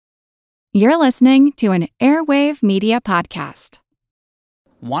You're listening to an Airwave Media Podcast.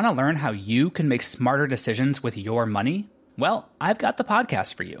 Want to learn how you can make smarter decisions with your money? Well, I've got the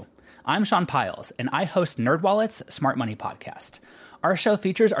podcast for you. I'm Sean Piles, and I host NerdWallet's Smart Money Podcast. Our show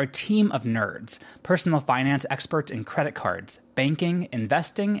features our team of nerds, personal finance experts in credit cards, banking,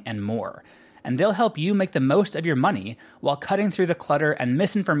 investing, and more. And they'll help you make the most of your money while cutting through the clutter and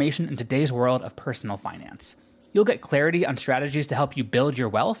misinformation in today's world of personal finance. You'll get clarity on strategies to help you build your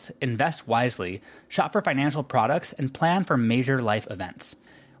wealth, invest wisely, shop for financial products, and plan for major life events.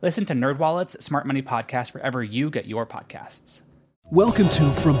 Listen to NerdWallet's Smart Money Podcast wherever you get your podcasts. Welcome to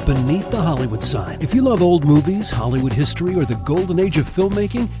From Beneath the Hollywood Sign. If you love old movies, Hollywood history, or the golden age of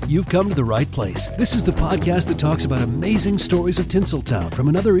filmmaking, you've come to the right place. This is the podcast that talks about amazing stories of Tinseltown from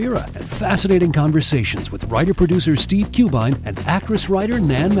another era and fascinating conversations with writer-producer Steve Cubine and actress-writer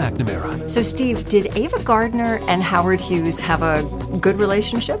Nan McNamara. So, Steve, did Ava Gardner and Howard Hughes have a good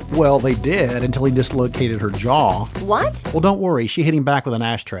relationship? Well, they did until he dislocated her jaw. What? Well, don't worry. She hit him back with an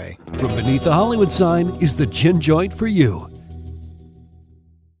ashtray. From Beneath the Hollywood Sign is the gin joint for you.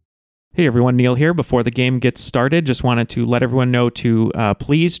 Hey everyone, Neil here. Before the game gets started, just wanted to let everyone know to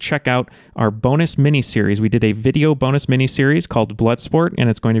please check out our bonus mini-series. We did a video bonus mini-series called Bloodsport, and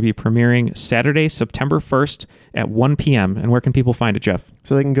it's going to be premiering Saturday, September 1st at 1 p.m. And where can people find it, Jeff?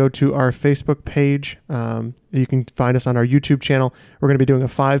 So they can go to our Facebook page. You can find us on our YouTube channel. We're going to be doing a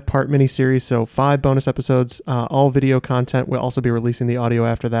 5-part mini-series, so 5 bonus episodes, all video content. We'll also be releasing the audio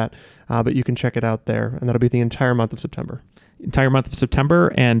after that, but you can check it out there, and that'll be the entire month of September.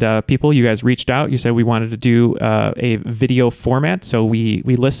 And people, you guys reached out. You said we wanted to do a video format, so we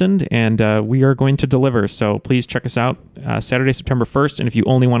listened, and we are going to deliver. So please check us out Saturday, September 1st. And if you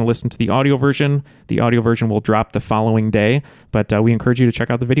only want to listen to the audio version will drop the following day. But we encourage you to check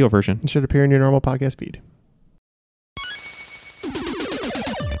out the video version. It should appear in your normal podcast feed.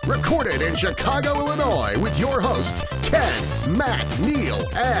 Recorded in Chicago, Illinois, with your hosts, Ken, Matt, Neil,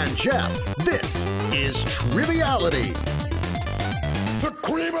 and Jeff. This is Triviality. The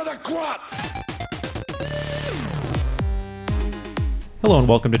cream of the crop! Hello and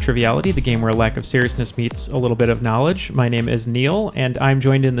welcome to Triviality, the game where a lack of seriousness meets a little bit of knowledge. My name is Neil, and I'm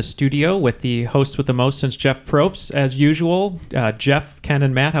joined in the studio with the host with the most since Jeff Probst, as usual. Jeff, Ken,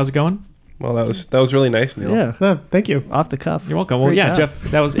 and Matt, how's it going? Well, that was really nice, Neil. Yeah, thank you. Off the cuff. You're welcome. Well, yeah, Jeff,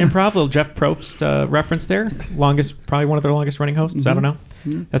 that was improv. Little Jeff Probst reference there. Probably one of the longest running hosts. Mm-hmm. I don't know.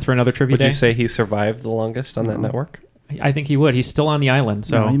 Mm-hmm. That's for another trivia day. Would you say he survived the longest on that network? I think he would. He's still on the island.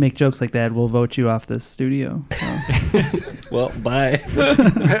 So you make jokes like that, we'll vote you off the studio. So. Well, bye.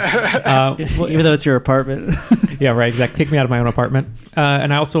 Even though it's your apartment. Yeah, right. Exactly. Kick me out of my own apartment.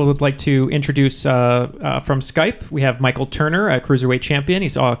 And I also would like to introduce from Skype, we have Michael Turner, a cruiserweight champion.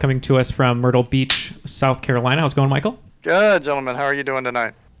 He's coming to us from Myrtle Beach, South Carolina. How's it going, Michael? Good, gentlemen. How are you doing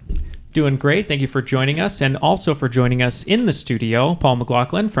tonight? Doing great. Thank you for joining us. And also for joining us in the studio, Paul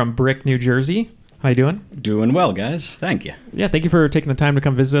McLaughlin from Brick, New Jersey. How you doing? Doing well, guys. Thank you. Yeah, thank you for taking the time to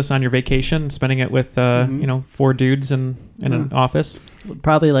come visit us on your vacation, spending it with 4 dudes in an office.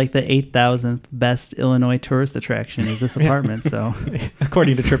 Probably like the 8,000th best Illinois tourist attraction is this apartment. So,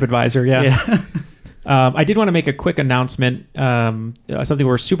 according to TripAdvisor, yeah. I did want to make a quick announcement. Something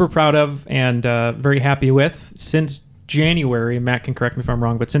we're super proud of and very happy with. Since January, Matt can correct me if I'm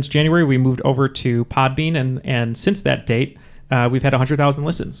wrong, but since January we moved over to Podbean, and since that date, we've had 100,000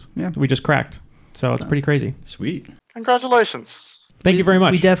 listens. Yeah, we just cracked. So it's pretty crazy. Sweet. Congratulations. Thank you very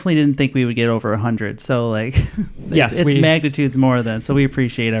much. We definitely didn't think we would get over 100. So yes, it's magnitudes more than. So we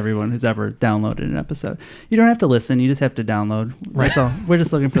appreciate everyone who's ever downloaded an episode. You don't have to listen. You just have to download. Right. That's all. We're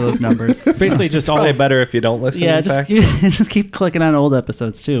just looking for those numbers. It's basically just all. Probably better if you don't listen. Yeah, just keep clicking on old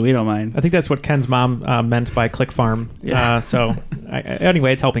episodes too. We don't mind. I think that's what Ken's mom meant by Click Farm. Yeah.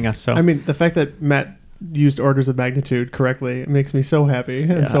 Anyway, it's helping us. So I mean, the fact that Matt used orders of magnitude correctly, it makes me so happy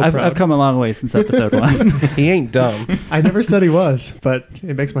and so proud. I've come a long way since episode 1. He ain't dumb. I never said he was, but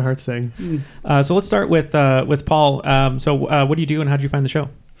it makes my heart sing. So let's start with Paul. What do you do and how did you find the show?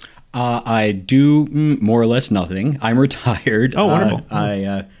 I do more or less nothing. I'm retired. Oh, wonderful.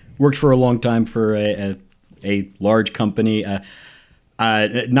 I worked for a long time for a large company.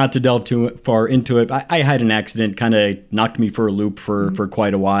 Not to delve too far into it, I had an accident, kind of knocked me for a loop for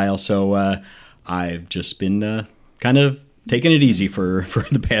quite a while. So I've just been kind of taking it easy for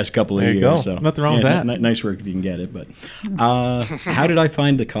the past couple of years. Go. So nothing wrong with that. Nice work if you can get it. But how did I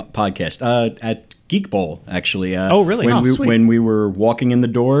find the podcast? At Geek Bowl, actually. Oh, really? When we were walking in the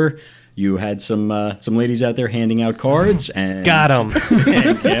door, you had some ladies out there handing out cards. And Got them.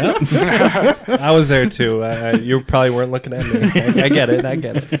 Yeah. I was there too. You probably weren't looking at me. I get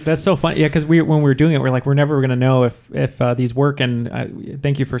it. That's so funny. Yeah, because when we were doing it, we're like, we're never going to know if these work. And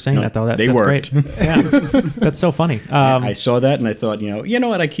thank you for saying that, though. They that's worked. Great. Yeah, that's so funny. I saw that and I thought, you know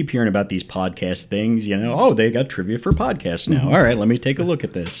what? I keep hearing about these podcast things. Oh, they got trivia for podcasts now. All right, let me take a look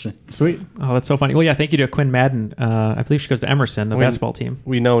at this. Sweet. Oh, that's so funny. Well, yeah, thank you to Quinn Madden. I believe she goes to Emerson, the basketball team.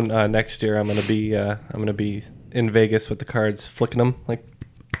 We know next year I'm gonna be in Vegas with the cards, flicking them like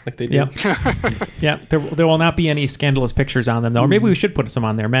they do. Yep. Yeah, there will not be any scandalous pictures on them, though. Or maybe we should put some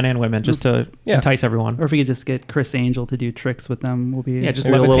on there, men and women, just to entice everyone. Or if we could just get Chris Angel to do tricks with them, we'll be... Yeah, just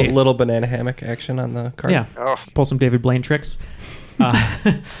maybe levitate. a little banana hammock action on the card. Yeah, pull some David Blaine tricks.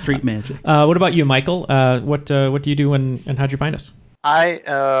 Street magic. What about you, Michael? What do you do and how'd you find us?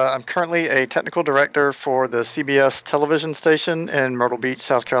 I'm currently a technical director for the CBS television station in Myrtle Beach,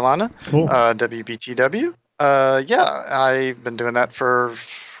 South Carolina. Cool. WBTW. I've been doing that for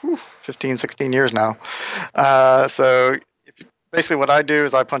 15, 16 years now. So basically what I do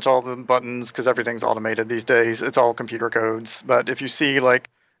is I punch all the buttons because everything's automated these days. It's all computer codes. But if you see like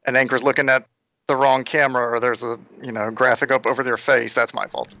an anchor's looking at the wrong camera or there's a graphic up over their face, that's my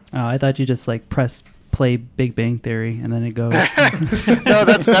fault. Oh, I thought you just like press play Big Bang Theory and then it goes. No,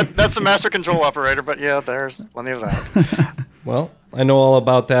 that's a master control operator, but yeah, there's plenty of that. Well, I know all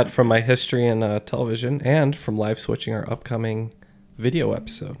about that from my history in television and from live switching our upcoming video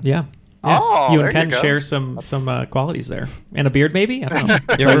episode. Yeah. Oh, you there and Ken you go. share some qualities there, and a beard, maybe. I don't know.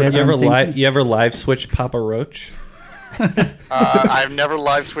 You ever live switch Papa Roach? I've never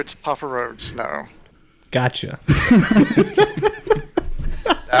live switched Papa Roach. No. Gotcha.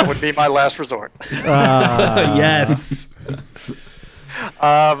 That would be my last resort. Yes.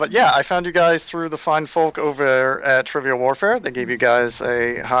 But yeah, I found you guys through the fine folk over at Trivial Warfare. They gave you guys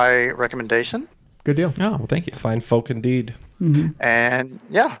a high recommendation. Good deal. Oh, well, thank you. Fine folk indeed. Mm-hmm. And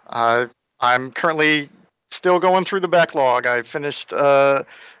yeah, I'm currently still going through the backlog. I finished, I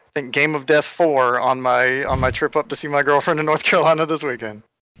think, Game of Death 4 on my trip up to see my girlfriend in North Carolina this weekend.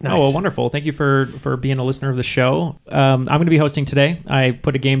 Nice. Oh, well, wonderful. Thank you for being a listener of the show. I'm going to be hosting today. I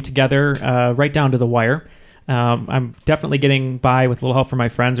put a game together right down to the wire. I'm definitely getting by with a little help from my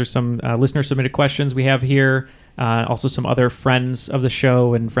friends. There's some listener-submitted questions we have here. Also some other friends of the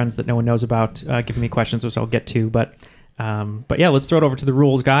show and friends that no one knows about giving me questions, which I'll get to. But yeah, let's throw it over to the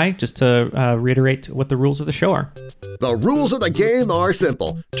rules guy just to reiterate what the rules of the show are. The rules of the game are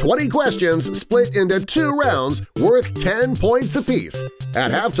simple. 20 questions split into 2 rounds worth 10 points apiece.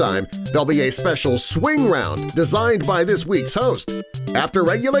 At halftime, there'll be a special swing round designed by this week's host. After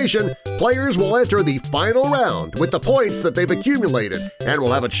regulation, players will enter the final round with the points that they've accumulated and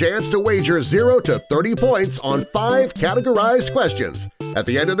will have a chance to wager 0 to 30 points on 5 categorized questions. At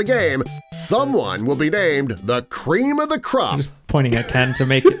the end of the game, someone will be named the cream of the crop. Just pointing at Ken to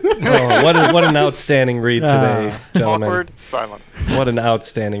make it. Oh, what an outstanding read today, gentlemen. Awkward silence. What an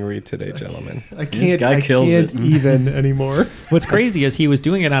outstanding read today, gentlemen. I can't even anymore. What's crazy is he was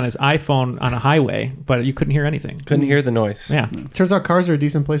doing it on his iPhone on a highway, but you couldn't hear anything. Couldn't hear the noise. Yeah. Turns out cars are a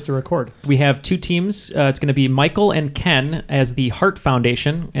decent place to record. We have 2 teams. It's going to be Michael and Ken as the Hart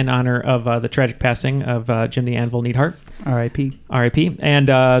Foundation in honor of the tragic passing of Jim the Anvil Neidhart. R.I.P. R.I.P. And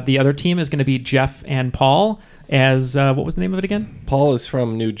the other team is going to be Jeff and Paul as, what was the name of it again? Paul is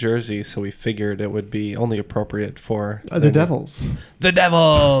from New Jersey, so we figured it would be only appropriate for... the Devils. The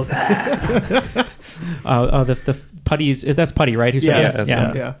Devils! The Putties, that's Putty, right? Who said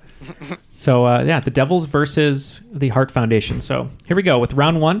that? Yeah. So, the Devils versus the Hart Foundation. So, here we go with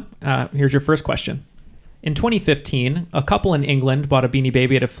round 1. Here's your first question. In 2015, a couple in England bought a Beanie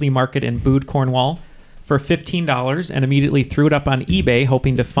Baby at a flea market in Bude, Cornwall for $15 and immediately threw it up on eBay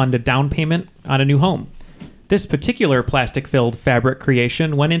hoping to fund a down payment on a new home. This particular plastic-filled fabric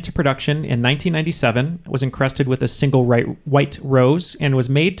creation went into production in 1997, was encrusted with a single white rose, and was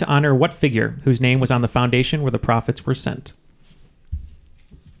made to honor what figure whose name was on the foundation where the profits were sent?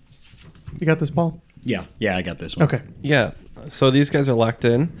 You got this, Paul? Yeah, I got this one. Okay. Yeah, so these guys are locked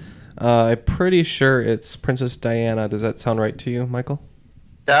in. I'm pretty sure it's Princess Diana. Does that sound right to you, Michael?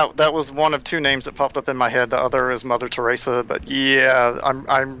 That was one of 2 names that popped up in my head. The other is Mother Teresa, but yeah,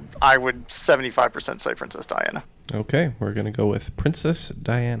 I would 75% say Princess Diana. Okay, we're gonna go with Princess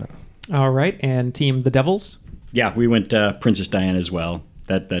Diana. All right, and Team the Devils? Yeah, we went Princess Diana as well.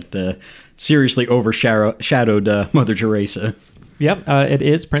 That seriously overshadowed Mother Teresa. Yep, it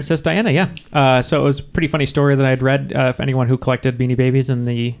is Princess Diana, yeah. So it was a pretty funny story that I'd read if anyone who collected Beanie Babies in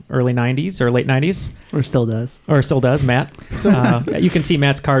the early 90s or late 90s. Or still does. Matt. You can see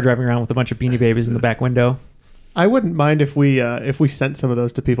Matt's car driving around with a bunch of Beanie Babies in the back window. I wouldn't mind if we sent some of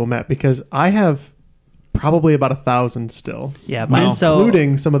those to people, Matt, because I have probably about 1,000 still. Yeah,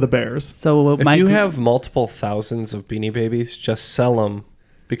 including some of the bears. So if you have multiple thousands of Beanie Babies, just sell them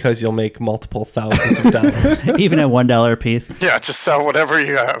because you'll make multiple thousands of dollars. Even at $1 a piece. Yeah, just sell whatever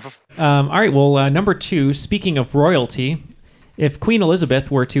you have. All right, well, number 2, speaking of royalty, if Queen Elizabeth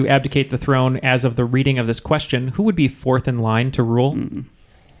were to abdicate the throne as of the reading of this question, who would be fourth in line to rule?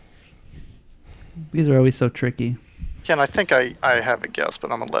 These are always so tricky. Ken, I think I have a guess,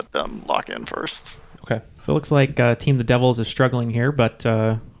 but I'm going to let them lock in first. Okay. So it looks like Team the Devils is struggling here, but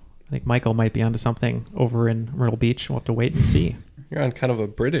I think Michael might be onto something over in Myrtle Beach. We'll have to wait and see. You're on kind of a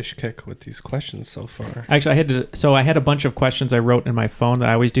British kick with these questions so far. Actually, I had a bunch of questions I wrote in my phone that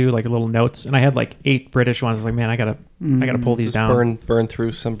I always do, like little notes, and I had like 8 British ones. I was like, man, I gotta pull these Just down. Burn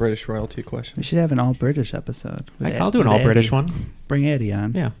through some British royalty questions. We should have an all British episode. I'll do an all British one. Bring Eddie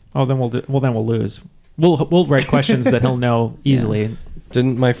on. Yeah. Oh, then we'll lose. We'll write questions that he'll know easily. Yeah.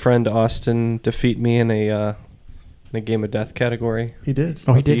 Didn't my friend Austin defeat me in a game of death category? He did.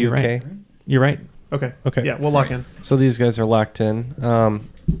 Oh, he did. You're right. You're right. Okay. Okay. Yeah, we'll lock in. So these guys are locked in.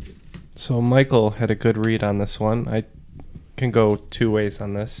 So Michael had a good read on this one. I can go 2 ways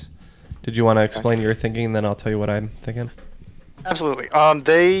on this. Did you want to explain your thinking, and then I'll tell you what I'm thinking? Absolutely.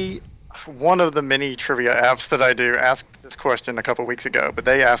 One of the many trivia apps that I do asked this question a couple weeks ago, but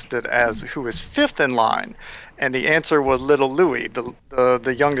they asked it as who is fifth in line, and the answer was little Louis,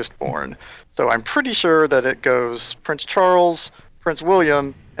 the youngest born. So I'm pretty sure that it goes Prince Charles, Prince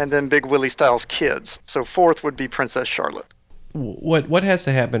William, and then Big Willie Styles' kids. So fourth would be Princess Charlotte. What has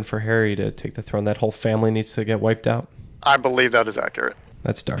to happen for Harry to take the throne? That whole family needs to get wiped out? I believe that is accurate.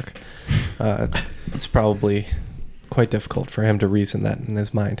 That's dark. It's probably quite difficult for him to reason that in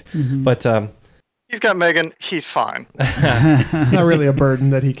his mind. Mm-hmm. But he's got Meghan. He's fine. It's not really a burden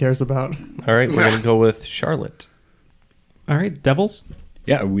that he cares about. All right, we're going to go with Charlotte. All right, Devils?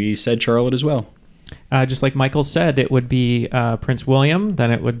 Yeah, we said Charlotte as well. Just like Michael said, it would be Prince William,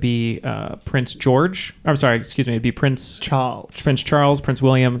 then it would be Prince George. I'm sorry, excuse me, it'd be Prince Charles, Prince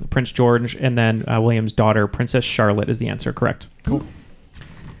William, Prince George, and then William's daughter, Princess Charlotte, is the answer. Correct. Cool.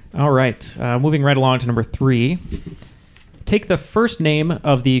 All right, moving right along to number 3. Take the first name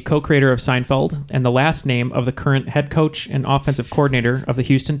of the co-creator of Seinfeld and the last name of the current head coach and offensive coordinator of the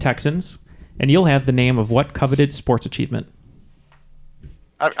Houston Texans, and you'll have the name of what coveted sports achievement?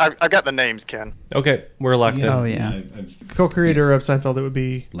 I've got the names, Ken. Okay, we're locked in. Oh, yeah. Co-creator of Seinfeld, it would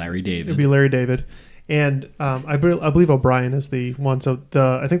be Larry David. It would be Larry David. And I believe O'Brien is the one. So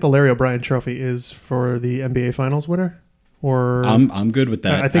I think the Larry O'Brien trophy is for the NBA Finals winner. Or I'm good with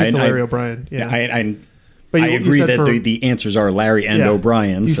that. I think it's Larry O'Brien. Yeah. I agree that the answers are Larry and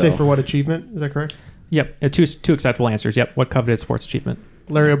O'Brien. You say for what achievement? Is that correct? Yep. Two acceptable answers. Yep. What coveted sports achievement?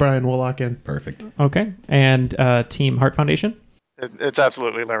 Larry O'Brien will lock in. Perfect. Okay. And Team Hart Foundation? It's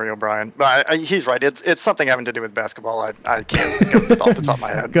absolutely Larry O'Brien. But he's right. It's something having to do with basketball. I can't think of it off the top of my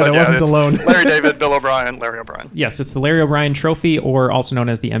head. Good, I wasn't alone. Larry David, Bill O'Brien, Larry O'Brien. Yes, it's the Larry O'Brien Trophy, or also known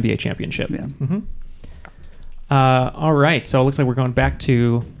as the NBA Championship. Yeah. Mm-hmm. All right. So it looks like we're going back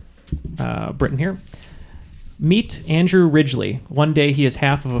to Britain here. Meet Andrew Ridgeley. One day he is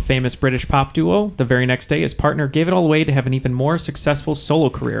half of a famous British pop duo. The very next day his partner gave it all away to have an even more successful solo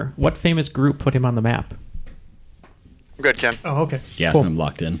career. What famous group put him on the map? Good, Ken. Oh, okay. Yeah, cool. I'm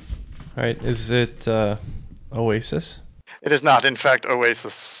locked in. All right, is it Oasis? It is not, in fact,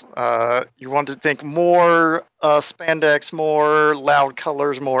 Oasis. You want to think more spandex, more loud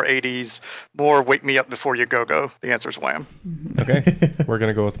colors, more 80s, more Wake Me Up Before You Go-Go. The answer is Wham. Okay, we're going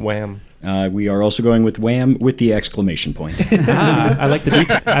to go with Wham. We are also going with Wham with the exclamation point. I like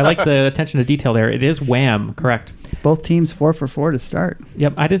the attention to detail there. It is Wham, correct. Both teams 4 for 4 to start.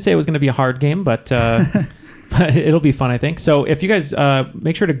 Yep, I did say it was going to be a hard game, but it'll be fun, I think. So if you guys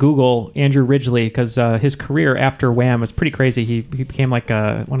make sure to Google Andrew Ridgeley, because his career after Wham was pretty crazy. He became like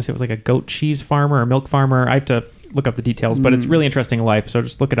I want to say it was like a goat cheese farmer or milk farmer. I have to look up the details, but it's really interesting life. So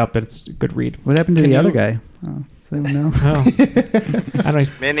just look it up. It's a good read. What happened to the other guy? Oh, does anyone know? Oh. I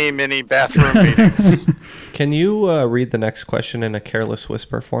don't know. Many bathroom meetings. Can you read the next question in a careless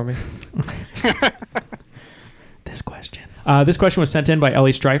whisper for me? This question was sent in by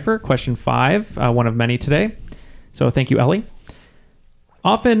Ellie Streifer, question 5, one of many today. So thank you, Ellie.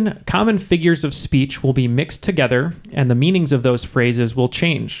 Often, common figures of speech will be mixed together, and the meanings of those phrases will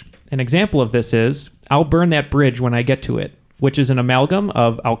change. An example of this is, I'll burn that bridge when I get to it, which is an amalgam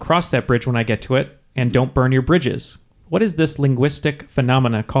of I'll cross that bridge when I get to it, and don't burn your bridges. What is this linguistic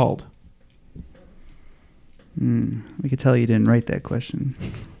phenomena called? We could tell you didn't write that question.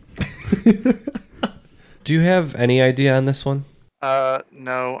 Do you have any idea on this one?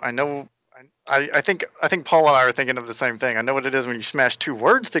 No, I know. I think Paul and I are thinking of the same thing. I know what it is when you smash two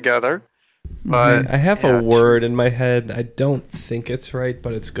words together. But I have a word in my head. I don't think it's right,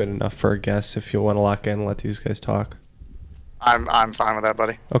 but it's good enough for a guess if you want to lock in and let these guys talk. I'm fine with that,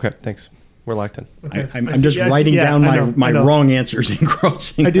 buddy. Okay, thanks. We're locked in. Okay. I'm just writing down my wrong answers and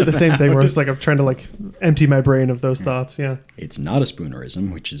crossing. I do the same thing where it's like I'm trying to empty my brain of those thoughts. Yeah. It's not a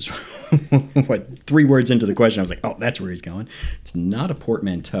spoonerism, which is what 3 words into the question I was like, oh, that's where he's going. It's not a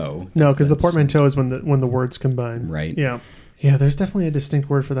portmanteau. No, because the portmanteau is when the words combine. Right. Yeah. Yeah. There's definitely a distinct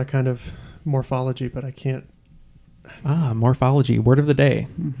word for that kind of morphology, but I can't. Morphology. Word of the day.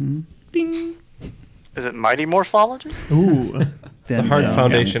 Bing. Is it mighty morphology? Ooh. The Heart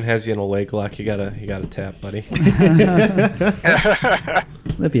Foundation has you in a leg lock. You gotta tap, buddy.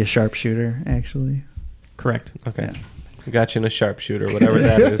 That'd be a sharpshooter, actually. Correct. Okay. Yes. We got you in a sharpshooter, whatever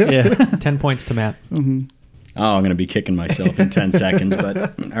that is. Yeah. 10 points to Matt. Mm-hmm. Oh, I'm going to be kicking myself in 10 seconds,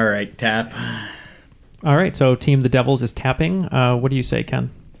 but all right, tap. All right, so Team the Devils is tapping. What do you say,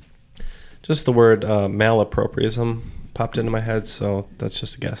 Ken? Just the word malapropism popped into my head, so that's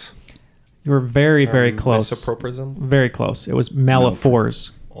just a guess. You were very, very close. Misopropism? Very close. It was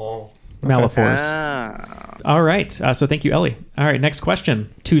malaphors. Oh. Okay. Malaphors. All right. So thank you, Ellie. All right. Next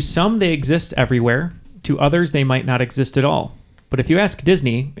question. To some, they exist everywhere. To others, they might not exist at all. But if you ask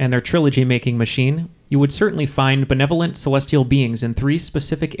Disney and their trilogy-making machine, you would certainly find benevolent celestial beings in 3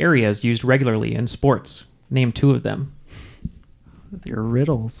 specific areas used regularly in sports. Name 2 of them. They're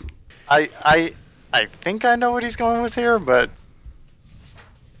riddles. I think I know what he's going with here, but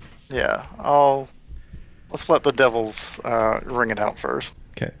yeah, let's let the Devils ring it out first.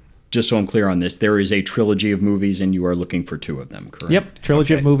 Okay. Just so I'm clear on this, there is a trilogy of movies, and you are looking for 2 of them, correct? Yep,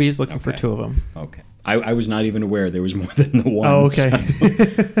 trilogy of movies, looking for 2 of them. Okay. I was not even aware there was more than the one. Oh,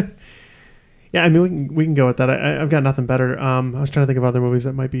 okay. Yeah, I mean, we can go with that. I've got nothing better. I was trying to think of other movies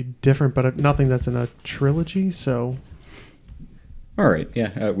that might be different, but nothing that's in a trilogy, so... All right,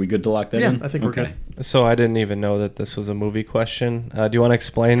 yeah. We good to lock that in? Yeah, I think we're good. So I didn't even know that this was a movie question. Do you want to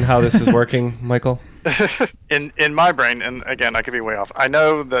explain how this is working, Michael? In my brain, and again, I could be way off. I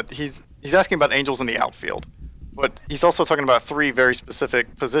know that he's asking about angels in the outfield, but he's also talking about 3 very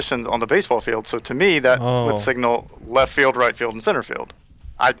specific positions on the baseball field. So to me, that would signal left field, right field, and center field.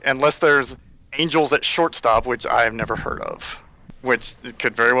 Unless there's angels at shortstop, which I have never heard of, which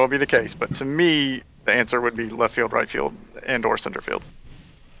could very well be the case. But to me, the answer would be left field, right field, and or center field.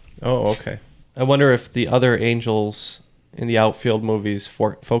 Oh, okay. I wonder if the other angels in the outfield movies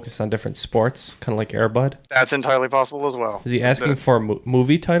focus on different sports, kind of like Air Bud. That's entirely possible as well. Is he asking for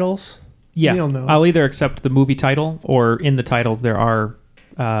movie titles? Yeah, I'll either accept the movie title, or in the titles there are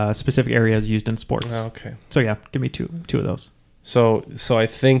specific areas used in sports. Oh, okay. So yeah, give me two of those. So I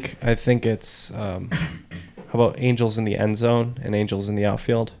think it's how about angels in the end zone and angels in the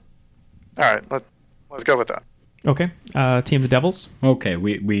outfield? All right, let's go with that. Okay, Team the Devils. Okay,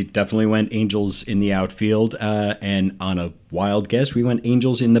 we definitely went angels in the outfield, and on a wild guess, we went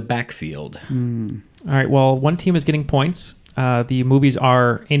angels in the backfield. All right, well, one team is getting points. The movies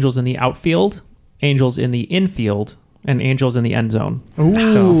are angels in the outfield, angels in the infield, and angels in the end zone. Ooh.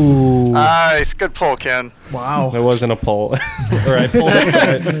 So, nice. Good pull, Ken. Wow. There wasn't a poll. Or I pulled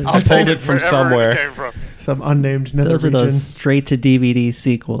it from somewhere. It came from. Some unnamed nether Those are region. those straight to DVD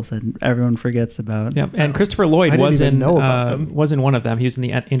sequels that everyone forgets about. Yep, and Christopher Lloyd was in one of them. He was in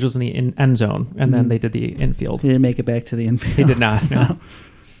the Angels in the end zone, and then they did the infield. He didn't make it back to the infield. He did not. No.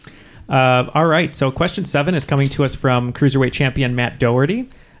 All right, so question 7 is coming to us from Cruiserweight champion Matt Doherty,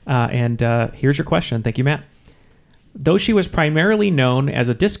 and here's your question. Thank you, Matt. Though she was primarily known as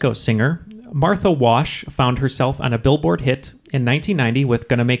a disco singer, Martha Wash found herself on a Billboard hit in 1990 with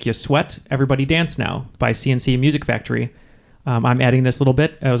Gonna Make You Sweat, Everybody Dance Now by CNC Music Factory. I'm adding this a little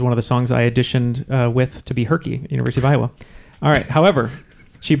bit. It was one of the songs I auditioned with to be Herky at University of Iowa. All right, however,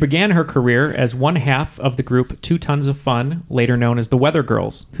 she began her career as one half of the group 2 Tons of Fun, later known as the Weather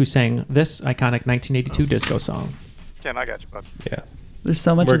Girls, who sang this iconic 1982 disco song. Ken, I got you, bud. Yeah. There's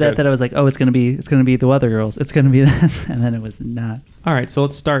so much of that I was like, oh, it's gonna be the Weather Girls. It's gonna be this, and then it was not. All right, so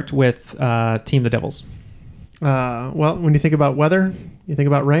let's start with Team the Devils. Well, when you think about weather, you think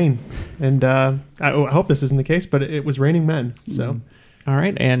about rain, and I hope this isn't the case, but it was raining men. So, all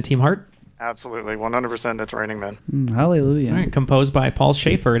right, and Team Hart. Absolutely, 100%. It's Raining Men. Hallelujah! All right, composed by Paul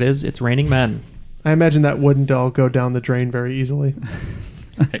Schaefer. It's Raining Men. I imagine that wouldn't all go down the drain very easily.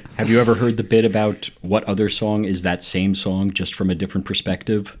 Have you ever heard the bit about what other song is that same song, just from a different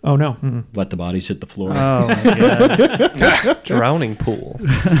perspective? Oh, no. Mm-mm. Let the Bodies Hit the Floor. Oh, my God. Drowning Pool.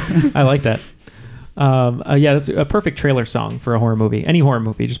 I like that. Yeah, that's a perfect trailer song for a horror movie. Any horror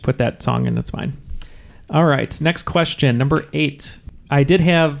movie, just put that song in, that's fine. All right, next question, number 8. I did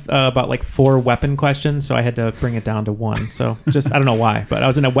have about like 4 weapon questions, so I had to bring it down to 1. So just, I don't know why, but I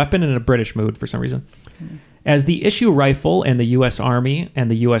was in a weapon and a British mood for some reason. As the issue rifle in the U.S. Army and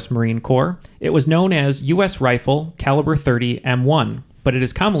the U.S. Marine Corps, it was known as U.S. Rifle Caliber 30 M1, but it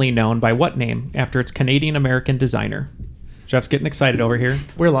is commonly known by what name after its Canadian-American designer? Jeff's getting excited over here.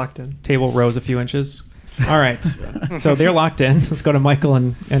 We're locked in. Table rose a few inches. All right, so they're locked in. Let's go to Michael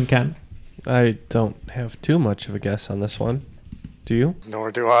and Ken. I don't have too much of a guess on this one. Do you?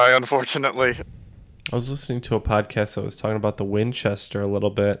 Nor do I, unfortunately. I was listening to a podcast that was talking about the Winchester a little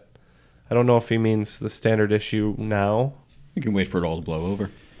bit. I don't know if he means the standard issue now. You can wait for it all to blow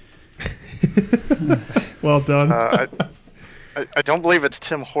over. Well done. I don't believe it's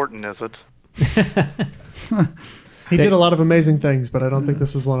Tim Horton, is it? He did a lot of amazing things, but I don't think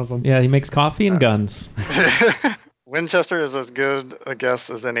this is one of them. Yeah, he makes coffee and guns. Winchester is as good a guess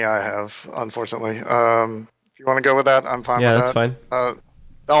as any I have, unfortunately. If you want to go with that, I'm fine with that. Yeah, that's fine.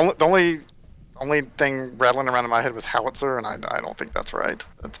 The only thing rattling around in my head was howitzer, and I don't think that's right.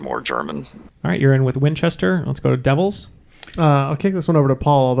 That's more German. All right, you're in with Winchester. Let's go to Devils. I'll kick this one over to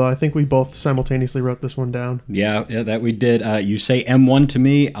Paul, although I think we both simultaneously wrote this one down. Yeah, that we did. You say M1 to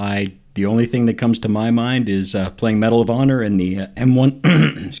me. The only thing that comes to my mind is playing Medal of Honor and the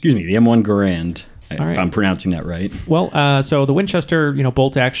M1. Excuse me, the M1 Garand. If I'm pronouncing that right. Well, so the Winchester,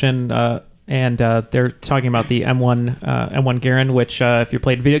 bolt action, and they're talking about the M1 Garand, which if you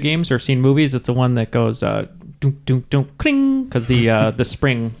played video games or seen movies, it's the one that goes dunk dunk dunk cling because the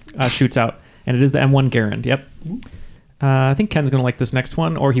spring shoots out, and it is the M1 Garand. Yep. I think Ken's gonna like this next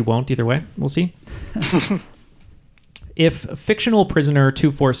one, or he won't. Either way, we'll see. If fictional prisoner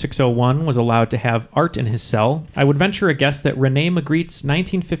 24601 was allowed to have art in his cell, I would venture a guess that Rene Magritte's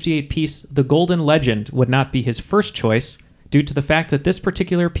 1958 piece, The Golden Legend, would not be his first choice, due to the fact that this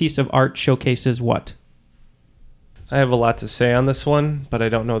particular piece of art showcases what? I have a lot to say on this one, but I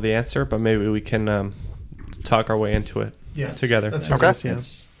don't know the answer, but maybe we can talk our way into it together. That's okay.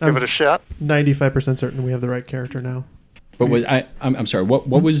 Give it a shot. 95% certain we have the right character now. But I'm sorry. What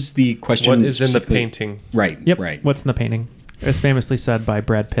was the question? What is in the painting? Right. Yep. Right. What's in the painting? It's famously said by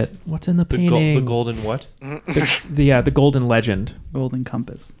Brad Pitt. What's in the painting? The golden what? The Golden Legend. Golden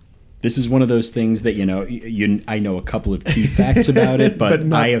Compass. This is one of those things that I know a couple of key facts about it,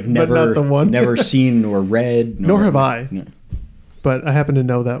 but I have never seen nor read. Nor have I. No. But I happen to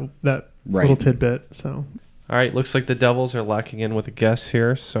know that little tidbit. So. All right. Looks like the Devils are locking in with a guess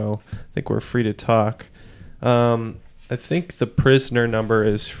here, so I think we're free to talk. I think the prisoner number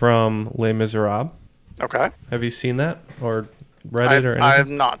is from Les Miserables. Okay. Have you seen that or read it or anything? I have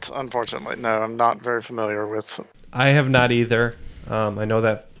not, unfortunately. No, I'm not very familiar with. I have not either. I know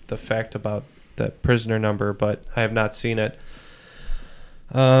that the fact about that prisoner number, but I have not seen it.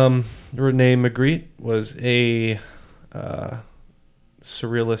 Rene Magritte was a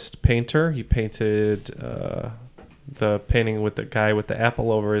surrealist painter. He painted the painting with the guy with the apple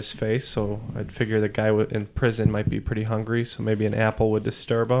over his face, so I'd figure the guy in prison might be pretty hungry, so maybe an apple would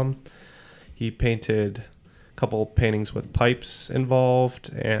disturb him. He painted a couple paintings with pipes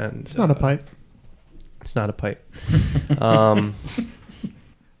involved, and it's not a pipe. It's not a pipe.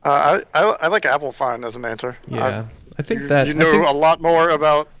 I like apple fine as an answer. Yeah, I think that you know a lot more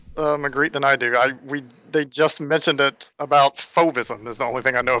about Magritte than I do. They just mentioned it about Fauvism is the only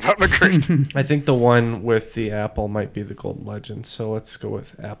thing I know about Magritte. I think the one with the apple might be the Golden Legend, so let's go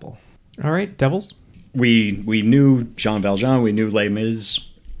with apple. All right, Devils. We knew Jean Valjean, we knew Les Mis.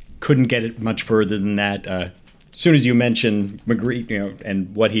 Couldn't get it much further than that. As soon as you mention Magritte,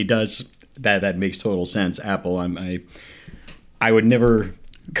 and what he does, that makes total sense. Apple. I would never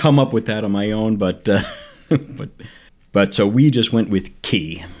come up with that on my own, but so we just went with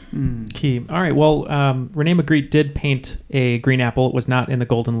Key. Key. All right. Well, Rene Magritte did paint a green apple. It was not in the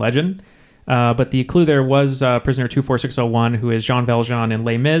Golden Legend, but the clue there was prisoner 24601, who is Jean Valjean in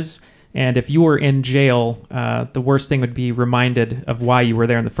Les Mis. And if you were in jail, the worst thing would be reminded of why you were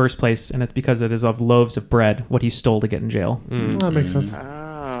there in the first place, and it's because it is of loaves of bread, what he stole to get in jail. That makes sense.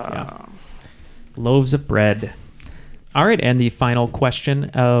 Yeah. Loaves of bread. All right, and the final question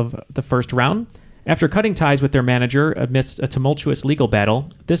of the first round. After cutting ties with their manager amidst a tumultuous legal battle,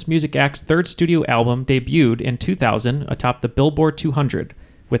 this music act's third studio album debuted in 2000 atop the Billboard 200,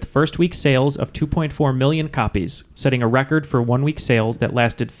 with first-week sales of 2.4 million copies, setting a record for one-week sales that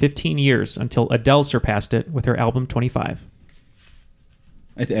lasted 15 years until Adele surpassed it with her album 25.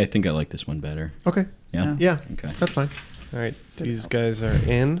 I think I like this one better. Okay. Yeah. Yeah. Okay. That's fine. All right, these guys are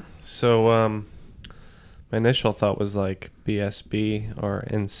in. So my initial thought was like BSB or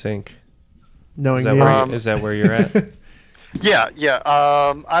NSYNC. Knowing is that where you're at? Yeah.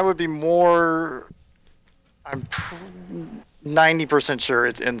 I would be more. I'm 90% sure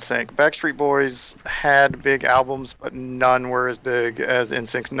it's NSYNC. Backstreet Boys had big albums, but none were as big as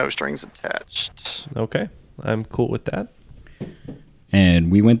NSYNC's No Strings Attached. Okay, I'm cool with that.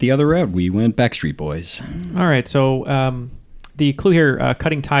 And we went the other route. We went Backstreet Boys. All right, so the clue here,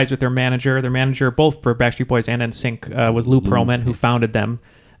 cutting ties with their manager. Their manager, both for Backstreet Boys and NSYNC, was Lou Pearlman, who founded them.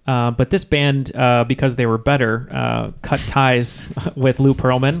 But this band, because they were better, cut ties with Lou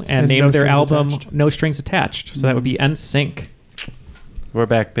Pearlman and named their album No Strings Attached. So that would be NSYNC. We're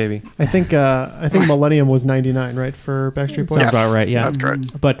back, baby. I think Millennium was 99, right, for Backstreet Boys? Sounds about right, yeah. That's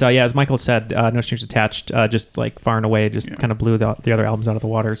correct. But as Michael said, No Strings Attached, just like far and away, just kind of blew the other albums out of the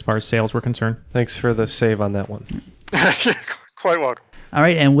water as far as sales were concerned. Thanks for the save on that one. Quite welcome. All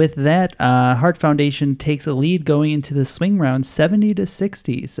right, and with that, Hart Foundation takes a lead going into the swing round,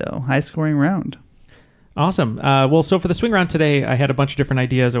 70-60. So high scoring round. Awesome. Well, so for the swing round today, I had a bunch of different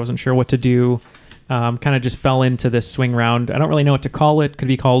ideas. I wasn't sure what to do. Kind of just fell into this swing round. I don't really know what to call it. Could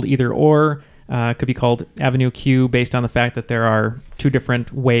be called either or. Could be called Avenue Q based on the fact that there are two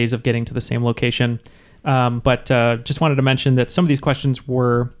different ways of getting to the same location. But just wanted to mention that some of these questions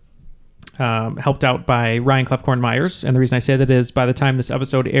were helped out by Ryan Clefcorn Myers. And the reason I say that is by the time this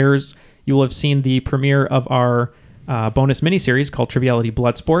episode airs, you will have seen the premiere of our bonus miniseries called Triviality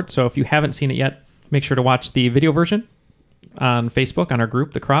Bloodsport. So if you haven't seen it yet, make sure to watch the video version on Facebook, on our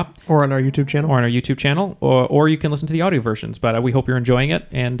group, The Crop. Or on our YouTube channel. Or you can listen to the audio versions. But we hope you're enjoying it,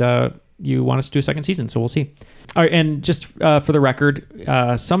 and you want us to do a second season, so we'll see. All right, and just for the record,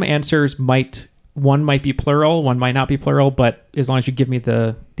 some answers might be plural, one might not be plural, but as long as you give me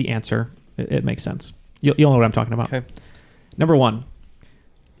the answer, it makes sense. You'll know what I'm talking about. Okay. Number 1,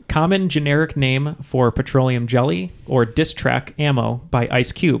 common generic name for petroleum jelly or diss track ammo by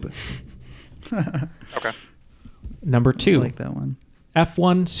Ice Cube. Okay. Number 2, I like that one.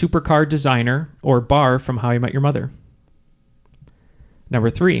 F1 supercar designer or Bar from How I Met Your Mother. Number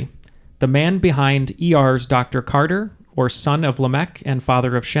 3, the man behind ER's Dr. Carter or son of Lamech and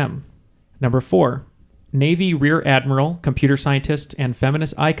father of Shem. Number 4, Navy Rear Admiral, computer scientist, and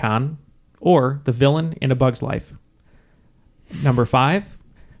feminist icon, or the villain in A Bug's Life. Number 5,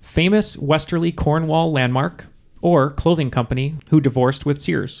 famous Westerly Cornwall landmark, or clothing company who divorced with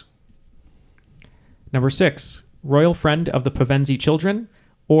Sears. Number 6, royal friend of the Pevensie children,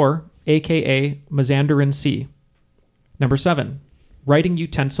 or AKA Mazandaran Sea. Number 7, writing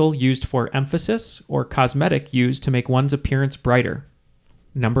utensil used for emphasis or cosmetic used to make one's appearance brighter.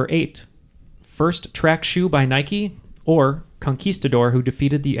 Number 8, first track shoe by Nike, or conquistador who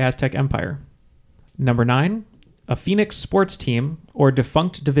defeated the Aztec Empire. Number 9, a Phoenix sports team or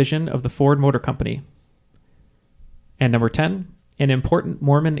defunct division of the Ford Motor Company. And number 10, an important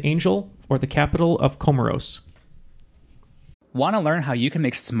Mormon angel or the capital of Comoros. Want to learn how you can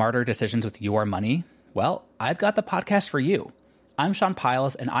make smarter decisions with your money? Well, I've got the podcast for you. I'm Sean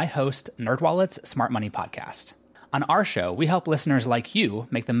Piles, and I host NerdWallet's Smart Money Podcast. On our show, we help listeners like you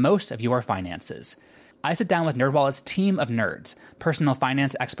make the most of your finances. I sit down with NerdWallet's team of nerds, personal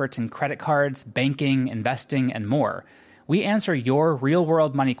finance experts in credit cards, banking, investing, and more. We answer your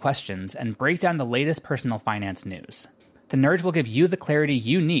real-world money questions and break down the latest personal finance news. The nerds will give you the clarity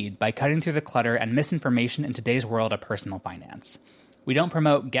you need by cutting through the clutter and misinformation in today's world of personal finance. We don't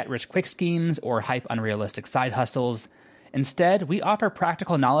promote get-rich-quick schemes or hype unrealistic side hustles. Instead, we offer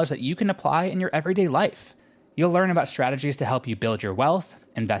practical knowledge that you can apply in your everyday life. You'll learn about strategies to help you build your wealth,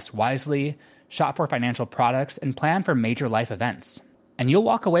 invest wisely, shop for financial products, and plan for major life events. And you'll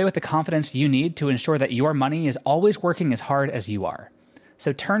walk away with the confidence you need to ensure that your money is always working as hard as you are.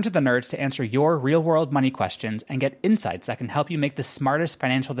 So turn to the nerds to answer your real-world money questions and get insights that can help you make the smartest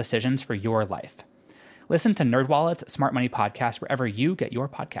financial decisions for your life. Listen to NerdWallet's Smart Money Podcast wherever you get your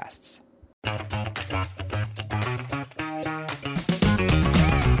podcasts.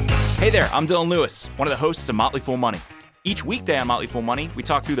 Hey there, I'm Dylan Lewis, one of the hosts of Motley Fool Money. Each weekday on Motley Fool Money, we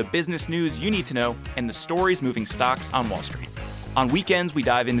talk through the business news you need to know and the stories moving stocks on Wall Street. On weekends, we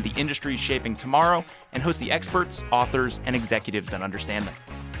dive into the industries shaping tomorrow and host the experts, authors, and executives that understand them.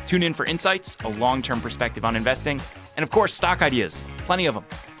 Tune in for insights, a long-term perspective on investing, and of course, stock ideas. Plenty of them.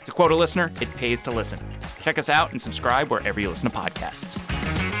 To quote a listener, it pays to listen. Check us out and subscribe wherever you listen to podcasts.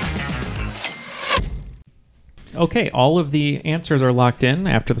 Okay, all of the answers are locked in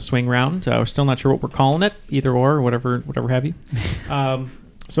after the swing round. We're still not sure what we're calling it, either or whatever have you.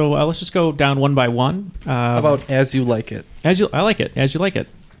 So let's just go down one by one. How about As You Like It? I like it. As You Like It.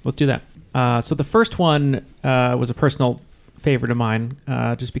 Let's do that. So the first one was a personal favorite of mine,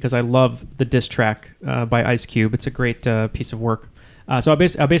 just because I love the diss track by Ice Cube. It's a great piece of work. So I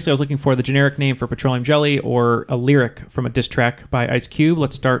was looking for the generic name for Petroleum Jelly or a lyric from a diss track by Ice Cube.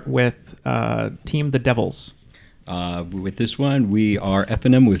 Let's start with Team The Devils. With this one, we are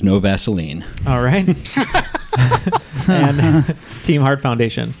F&M with no Vaseline. All right. And Team Heart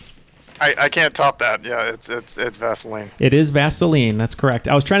Foundation. I can't top that. Yeah, it's Vaseline. It is Vaseline. That's correct.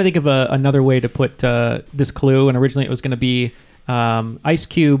 I was trying to think of another way to put this clue, and originally it was going to be Ice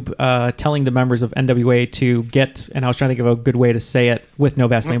Cube telling the members of NWA to get, and I was trying to think of a good way to say it with no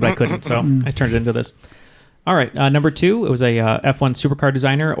Vaseline, but I couldn't, so I turned it into this. All right, number 2, it was a F1 supercar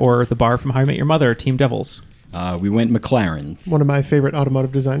designer or the bar from How I Met Your Mother, Team Devils. We went McLaren. One of my favorite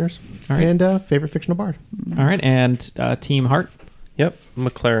automotive designers. All right. And favorite fictional bard. All right, and Team Heart. Yep,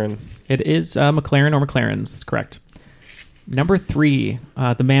 McLaren. It is McLaren or McLaren's. That's correct. Number 3,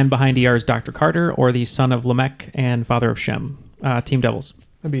 the man behind ER's Dr. Carter or the son of Lamech and father of Shem, Team Devils.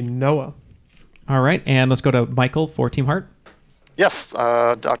 That'd be Noah. All right, and let's go to Michael for Team Heart. Yes,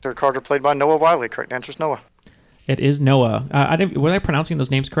 Dr. Carter played by Noah Wiley. Correct answer is Noah. It is Noah. Was I pronouncing those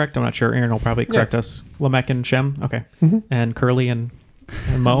names correct? I'm not sure. Aaron will probably correct us. Lamech and Shem. Okay. Mm-hmm. And Curly and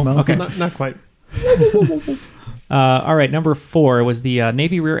Mo. Okay. Not quite. All right. Number 4 was the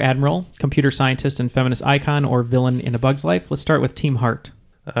Navy Rear Admiral, computer scientist, and feminist icon or villain in A Bug's Life. Let's start with Team Heart.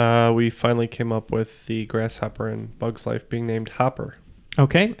 We finally came up with the grasshopper in Bug's Life being named Hopper.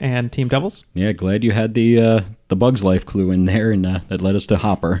 Okay. And Team Devils? Yeah, glad you had the Bug's Life clue in there, and that led us to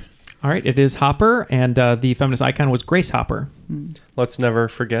Hopper. All right, it is Hopper, and the feminist icon was Grace Hopper. Let's never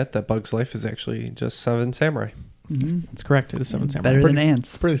forget that Bug's Life is actually just 7 Samurai. Mm-hmm. That's correct. It is 7 Samurai. Better than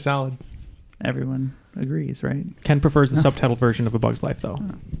Ants. Pretty solid. Everyone agrees, right? Ken prefers the subtitled version of A Bug's Life, though.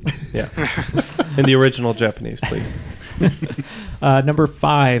 Yeah. In the original Japanese, please. Number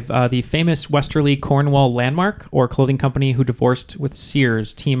 5, the famous Westerly Cornwall landmark or clothing company who divorced with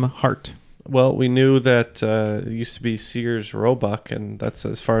Sears, Team Heart. Well, we knew that it used to be Sears Roebuck, and that's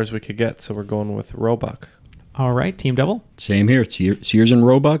as far as we could get, so we're going with Roebuck. All right, Team Devil? Same here. Sears and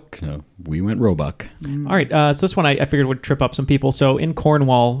Roebuck. So we went Roebuck. All right, so this one I figured would trip up some people. So in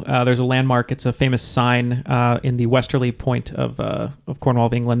Cornwall, there's a landmark. It's a famous sign in the westerly point of Cornwall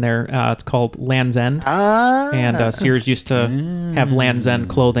of England there. It's called Land's End. And Sears used to have Land's End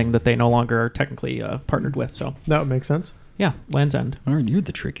clothing that they no longer are technically partnered with. So that would make sense. Yeah, Land's End. All right, you're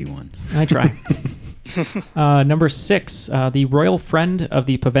the tricky one. I try. Number 6, the royal friend of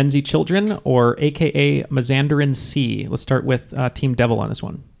the Pevensie children, or AKA Mazandaran Sea. Let's start with Team Devil on this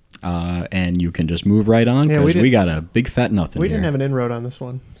one. And you can just move right on because we got a big fat nothing. We didn't have an inroad on this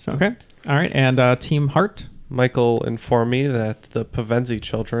one. So. Okay. All right. And Team Heart? Michael informed me that the Pevensie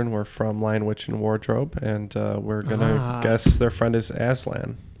children were from Lion, Witch, and Wardrobe, and we're going to guess their friend is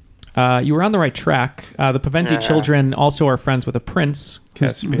Aslan. You were on the right track. The Pevensie children also are friends with a prince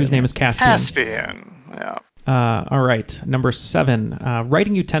whose name is Caspian. Caspian, yeah. All right. Number 7,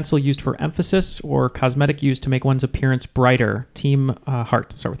 writing utensil used for emphasis or cosmetic used to make one's appearance brighter. Team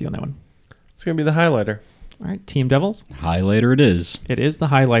Heart. Start with you on that one. It's going to be the highlighter. All right. Team Devils? Highlighter it is. It is the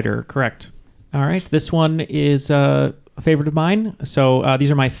highlighter. Correct. All right. This one is a favorite of mine. So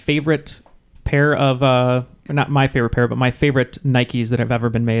these are my favorite pair of... not my favorite pair, but my favorite Nikes that have ever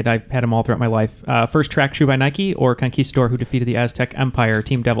been made. I've had them all throughout my life. First track shoe by Nike or Conquistador who defeated the Aztec Empire,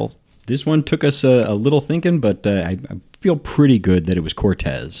 Team Devils? This one took us a little thinking, but I feel pretty good that it was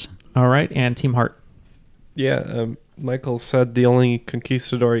Cortez. All right, and Team Heart? Yeah, Michael said the only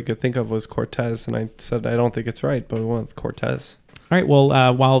Conquistador he could think of was Cortez, and I said I don't think it's right, but we went with Cortez. All right,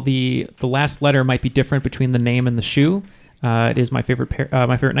 well, while the last letter might be different between the name and the shoe, it is my favorite pair,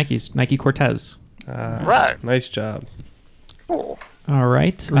 my favorite Nikes, Nike Cortez. Right. Nice job. Cool. All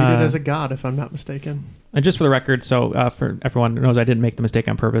right. Read it as a god, if I'm not mistaken. And just for the record, so for everyone who knows, I didn't make the mistake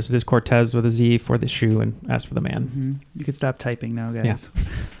on purpose. It is Cortez with a Z for the shoe and S for the man. Mm-hmm. You could stop typing now, guys. Yeah.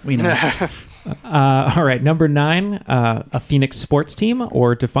 We know. All right. Number 9, a Phoenix sports team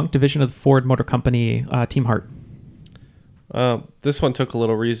or defunct division of the Ford Motor Company, Team Heart. This one took a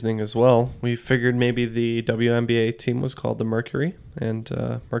little reasoning as well. We figured maybe the WNBA team was called the Mercury, and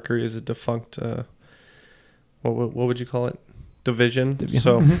Mercury is a defunct, what would you call it? Division.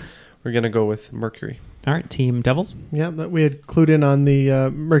 So we're going to go with Mercury. All right, Team Devils. Yeah, we had clued in on the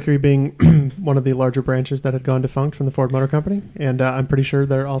Mercury being one of the larger branches that had gone defunct from the Ford Motor Company, and I'm pretty sure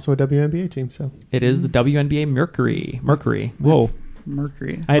they're also a WNBA team. So it is the WNBA Mercury. Whoa.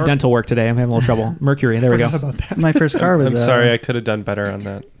 Mercury. I had dental work today. I'm having a little trouble. Mercury. There we go. About that. My first car was... I'm sorry. I could have done better on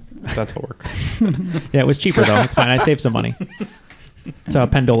that dental work. Yeah, it was cheaper, though. It's fine. I saved some money.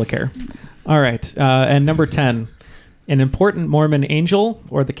 It's Pendolicare. All right. And number 10, an important Mormon angel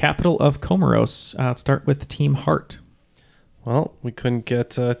or the capital of Comoros. Let's start with Team Hart. Well, we couldn't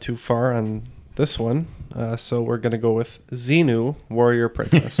get too far on this one, so we're going to go with Xenu, Warrior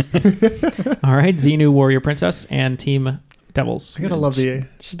Princess. All right, Xenu, Warrior Princess, and Team Devils. I gotta love the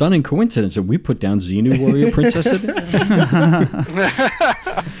stunning coincidence that we put down Xenu, Warrior Princess.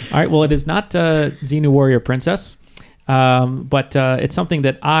 All right, well, it is not Xenu, Warrior Princess, but it's something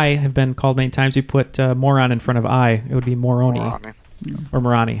that I have been called many times. We put moron in front of I. It would be Moroni. Or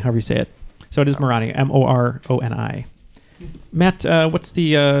Morani, however you say it. So it is Morani, Moroni. Matt, what's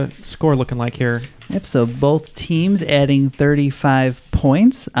the score looking like here? Yep, so both teams adding 35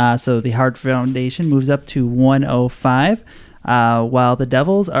 points. So the Hart Foundation moves up to 105, while the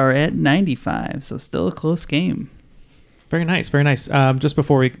Devils are at 95. So still a close game. Very nice, very nice. Just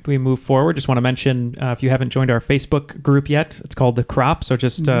before we move forward, just want to mention if you haven't joined our Facebook group yet, it's called The Crop. So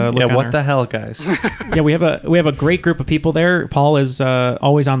just look yeah, on what the hell, guys? Yeah, we have a great group of people there. Paul is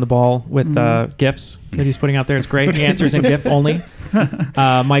always on the ball with GIFs that he's putting out there. It's great. He answers in GIF only.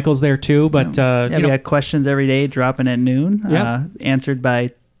 Michael's there too, but we got questions every day dropping at noon. Answered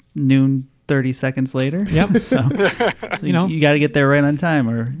by noon 30 seconds later. Yep. So you got to get there right on time,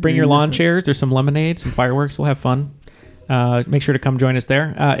 or bring your lawn chairs. There's some lemonade, some fireworks. We'll have fun. Make sure to come join us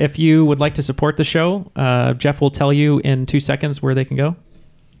there. If you would like to support the show, Jeff will tell you in 2 seconds where they can go.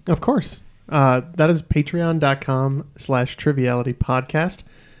 Of course. That is patreon.com/trivialitypodcast,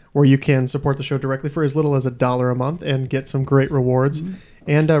 where you can support the show directly for as little as $1 a month and get some great rewards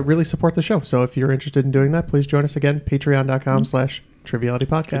and really support the show. So if you're interested in doing that, please join us again,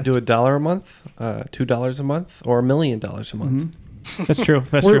 patreon.com/trivialitypodcast. Do $1 a month, $2 a month, or $1 million a month. That's true.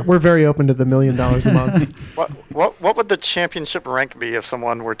 We're very open to the $1 million a month. What would the championship rank be if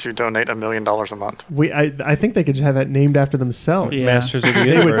someone were to donate $1 million a month? I think they could just have it named after themselves. Yeah. Masters of the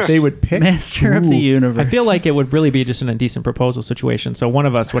Universe. They would pick Master of the Universe. I feel like it would really be just an indecent proposal situation. So one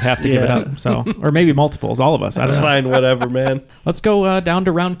of us would have to give it up. So, or maybe multiples, all of us. That's fine. Whatever, man. Let's go down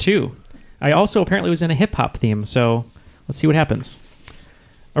to round 2. I also apparently was in a hip hop theme. So let's see what happens.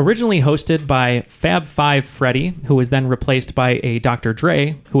 Originally hosted by Fab Five Freddy, who was then replaced by a Dr.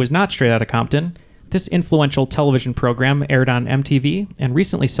 Dre, who was not straight out of Compton, this influential television program aired on MTV and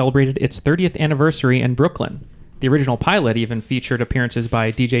recently celebrated its 30th anniversary in Brooklyn. The original pilot even featured appearances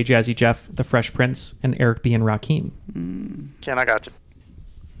by DJ Jazzy Jeff, The Fresh Prince, and Eric B. and Rakim. Ken, I got you.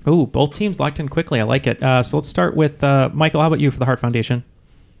 Ooh, both teams locked in quickly. I like it. So let's start with Michael. How about you for the Hart Foundation?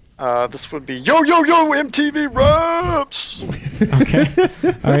 This would be Yo MTV Raps. Okay.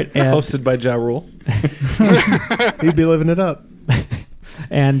 All right. And hosted by Ja Rule. He'd be living it up.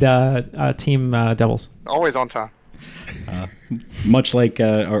 And Team Devils. Always on time. Much like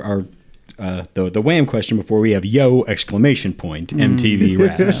the Wham question before, we have Yo exclamation point MTV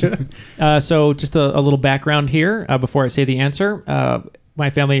Raps. So just a little background here before I say the answer. My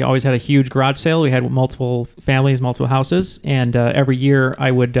family always had a huge garage sale. We had multiple families, multiple houses, and every year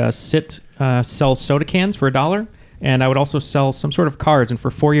I would sell soda cans for $1, and I would also sell some sort of cards. And for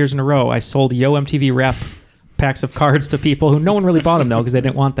 4 years in a row, I sold Yo MTV Rap packs of cards to people who no one really bought them though because they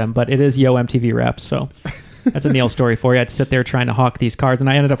didn't want them. But it is Yo MTV Raps, so that's a Neil story for you. I'd sit there trying to hawk these cards, and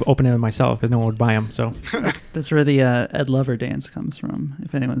I ended up opening them myself because no one would buy them. So that's where the Ed Lover dance comes from,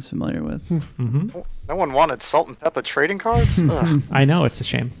 if anyone's familiar with. No one wanted salt and pepper trading cards. I know, it's a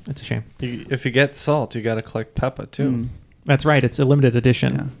shame. It's a shame. If you get salt, you got to collect pepper too. That's right. It's a limited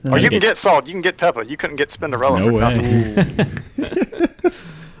edition. Yeah. Or you can get salt. You can get pepper. You couldn't get Spinderella No for way. nothing.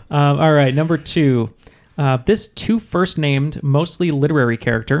 All right, number 2. This first-named, mostly literary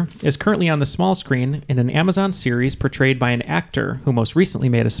character is currently on the small screen in an Amazon series portrayed by an actor who most recently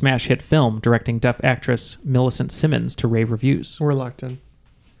made a smash hit film directing deaf actress Millicent Simmons to rave reviews. We're locked in.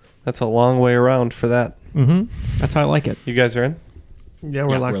 That's a long way around for that. That's how I like it. You guys are in? Yeah,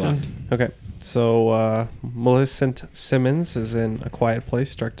 we're locked in. Okay. So Millicent Simmons is in A Quiet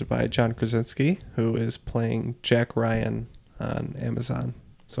Place, directed by John Krasinski, who is playing Jack Ryan on Amazon.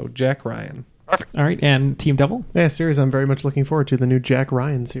 So Jack Ryan. Perfect. All right, and Team Devil? Yeah, series I'm very much looking forward to, the new Jack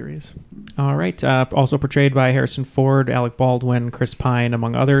Ryan series. All right, also portrayed by Harrison Ford, Alec Baldwin, Chris Pine,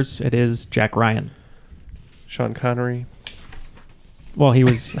 among others. It is Jack Ryan. Sean Connery. Well, he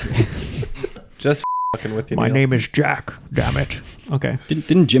was... Just fucking with you, My Neil. name is Jack, damn it. Okay.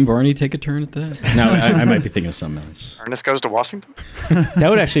 Didn't Jim Varney take a turn at that? No, I might be thinking of something else. Ernest Goes to Washington? That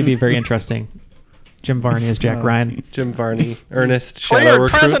would actually be very interesting. Jim Varney as Jack Ryan. Jim Varney. Ernest. Clear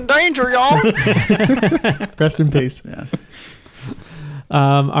present danger, y'all. Rest in peace. Yes.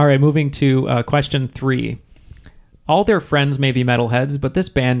 All right, moving to question 3. All their friends may be metalheads, but this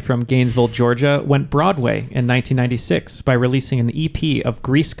band from Gainesville, Georgia, went Broadway in 1996 by releasing an EP of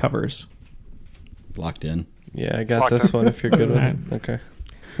Grease covers. Locked in. Yeah, I got this one if you're good with it. Okay.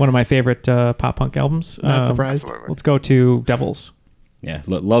 One of my favorite pop punk albums. Not surprised. Let's go to Devils. Yeah,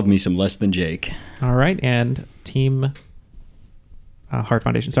 love me some Less Than Jake. All right, and Team Heart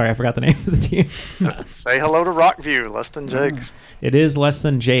Foundation. Sorry, I forgot the name of the team. Say hello to Rockview, Less Than Jake. It is Less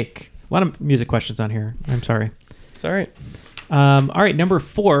Than Jake. A lot of music questions on here. I'm sorry. It's all right. All right, number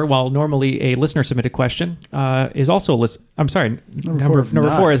 4, while normally a listener submitted question, is also a list. I'm sorry, number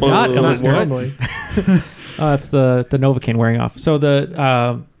 4 is not a listener. Normally. It's the Novocaine wearing off. So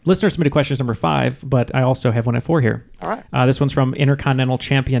the listener submitted question is number 5, but I also have one at 4 here. All right. This one's from Intercontinental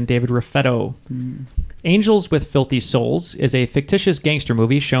Champion David Raffetto. Angels with Filthy Souls is a fictitious gangster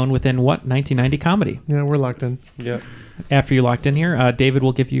movie shown within what 1990 comedy? Yeah, we're locked in. Yep. After you locked in here, David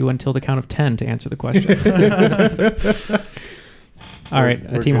will give you until the count of 10 to answer the question. All right,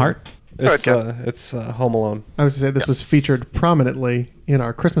 Team good. Heart. It's Home Alone. I was going to say this was featured prominently in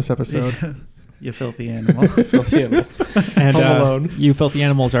our Christmas episode. You filthy animal. Filthy animals. And Home Alone. You filthy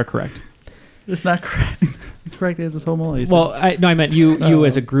animals are correct. It's not correct. The correct answer is Home Alone. You said. Well, I meant you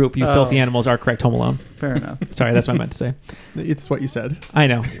as a group. You filthy animals are correct. Home Alone. Fair enough. Sorry, that's what I meant to say. It's what you said. I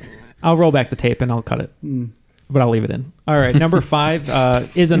know. I'll roll back the tape and I'll cut it, but I'll leave it in. All right, number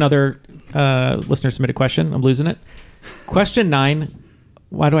 5 is another listener submitted question. I'm losing it. Question 9.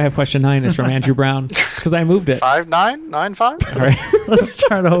 Why do I have question 9? Is from Andrew Brown because I moved it. 5995. All right, Let's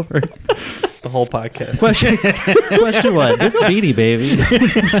start over. The whole podcast. Question 1. This beanie baby.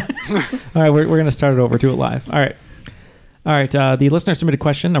 all right. We're going to start it over. Do it live. All right. The listener submitted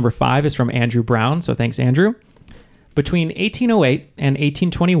question number 5 is from Andrew Brown. So thanks, Andrew. Between 1808 and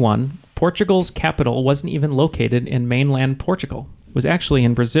 1821, Portugal's capital wasn't even located in mainland Portugal. It was actually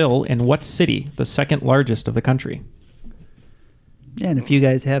in Brazil. In what city? The second largest of the country. And if you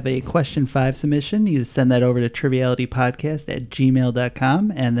guys have a question 5 submission, you just send that over to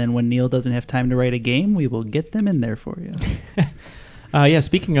trivialitypodcast@gmail.com. And then when Neil doesn't have time to write a game, we will get them in there for you.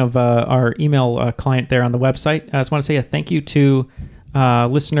 Speaking of our email client there on the website, I just want to say a thank you to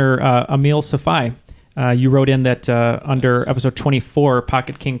listener Emil Safai. You wrote in that under episode 24,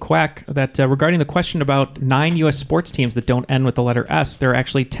 Pocket King Quack, that regarding the question about 9 U.S. sports teams that don't end with the letter S, there are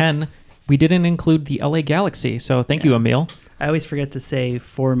actually 10. We didn't include the LA Galaxy. So thank you, Emil. I always forget to say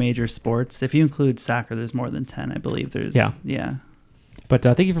 4 major sports. If you include soccer, there's more than 10, I believe. Yeah. But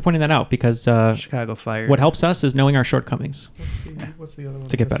thank you for pointing that out because Chicago Fire. What helps us is knowing our shortcomings. What's the other one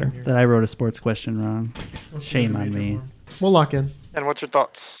to get better. That I wrote a sports question wrong. Shame on me. We'll lock in. And what's your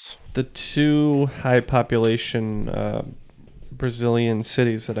thoughts? The 2 high population Brazilian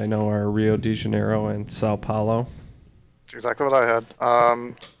cities that I know are Rio de Janeiro and Sao Paulo. That's exactly what I had.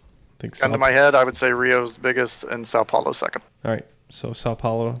 Gun to my head, I would say Rio's the biggest and Sao Paulo second. All right. So Sao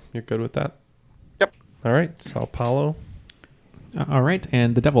Paulo, you're good with that? Yep. All right. Sao Paulo. All right.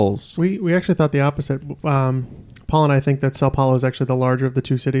 And the Devils. We actually thought the opposite. Paul and I think that Sao Paulo is actually the larger of the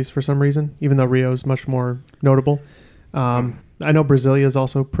 2 cities for some reason, even though Rio is much more notable. I know Brasilia is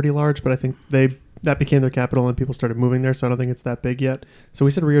also pretty large, but I think that became their capital and people started moving there, so I don't think it's that big yet. So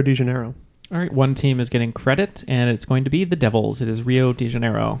we said Rio de Janeiro. All right, one team is getting credit, and it's going to be the Devils. It is Rio de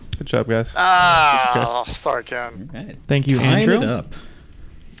Janeiro. Good job, guys. Sorry, Ken. Right. Thank you, Tying Andrew. it up.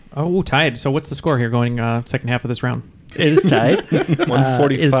 Oh, tied. So what's the score here going second half of this round? It is tied.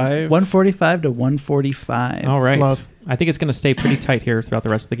 145. 145 to 145. All right. Love. I think it's going to stay pretty tight here throughout the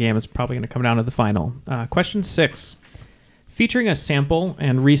rest of the game. It's probably going to come down to the final. Question 6. Featuring a sample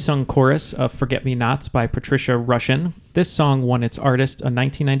and resung chorus of Forget Me Nots by Patricia Rushen, this song won its artist a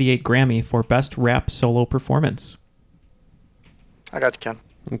 1998 Grammy for Best Rap Solo Performance. I got you, Ken.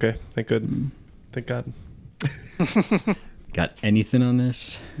 Okay. Thank God. Got anything on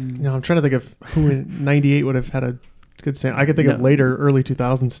this? No, I'm trying to think of who in 98 would have had a good sample. I could think of later, early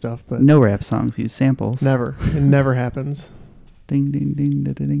 2000 stuff, but no rap songs use samples. Never. It never happens. Ding, ding, ding,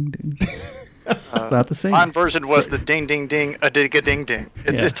 da, da, ding, ding. It's not the same. My version was the ding, ding, ding, a dig, a ding, ding.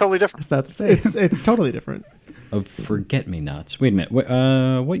 It's totally different. It's not the same. It's totally different. Of Forget-Me-Nots. Wait a minute.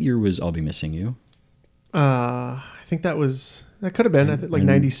 What year was I'll Be Missing You? I think that could have been, I think, like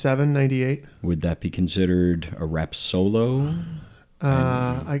 97, 98. Would that be considered a rap solo?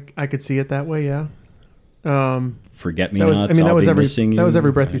 I could see it that way, yeah. Forget-Me-Nots, that was Missing You. That was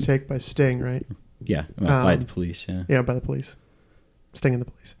Every Breath You Take by Sting, right? Yeah, by the Police, yeah. Yeah, by the Police. Sting and the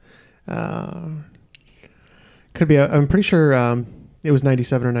Police. Could be. I'm pretty sure it was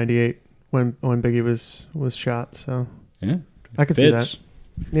 97 or 98 when Biggie was shot. So yeah, I could see that.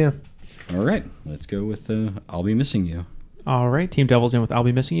 Yeah. All right, let's go with I'll Be Missing You. All right, Team Devils in with I'll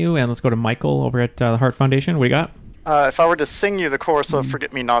Be Missing You, and let's go to Michael over at the Heart Foundation. What do you got? If I were to sing you the chorus of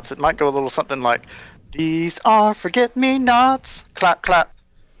Forget Me Nots, it might go a little something like, "These are Forget Me Nots, clap, clap."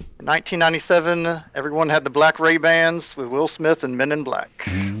 In 1997, everyone had the black Ray-Bans with Will Smith and Men in Black.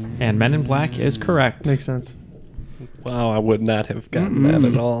 And Men in Black is correct. Makes sense. Wow, I would not have gotten that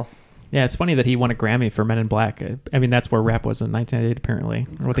at all. Yeah, it's funny that he won a Grammy for Men in Black. I mean, that's where rap was in 1988, apparently,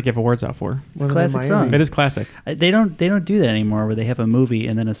 or what they give awards out for. It's a classic song. It is classic. They don't do that anymore, where they have a movie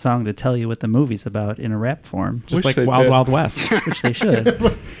and then a song to tell you what the movie's about in a rap form. Just like Wild Wild West. Which they should.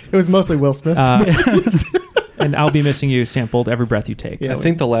 It was mostly Will Smith. And I'll Be Missing You sampled Every Breath You Take. Yeah, I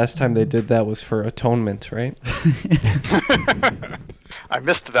think the last time they did that was for Atonement, right? I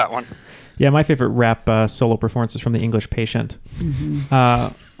missed that one. Yeah, my favorite rap solo performance is from The English Patient.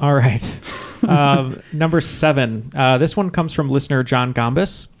 All right. Number 7. This one comes from listener John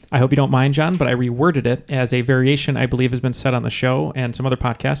Gombis. I hope you don't mind, John, but I reworded it as a variation I believe has been said on the show and some other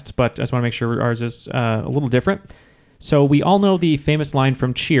podcasts, but I just want to make sure ours is a little different. So we all know the famous line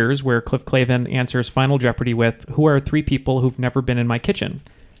from Cheers where Cliff Clavin answers Final Jeopardy with, "Who are 3 people who've never been in my kitchen?"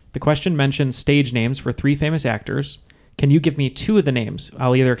 The question mentions stage names for 3 famous actors. Can you give me 2 of the names?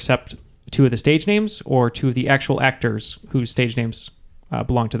 I'll either accept 2 of the stage names or 2 of the actual actors whose stage names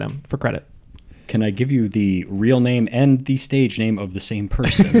belong to them for credit. Can I give you the real name and the stage name of the same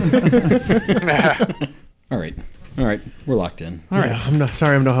person? All right. We're locked in. All right. I'm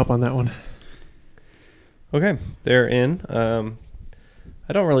no help on that one. Okay, they're in.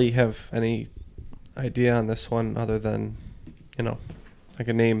 I don't really have any idea on this one other than, I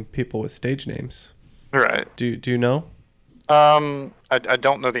can name people with stage names. Right. Do you know? I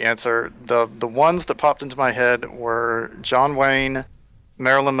don't know the answer. The ones that popped into my head were John Wayne,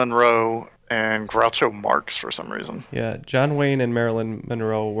 Marilyn Monroe, and Groucho Marx for some reason. Yeah, John Wayne and Marilyn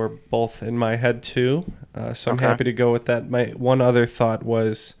Monroe were both in my head too, so I'm Okay. happy to go with that. My one other thought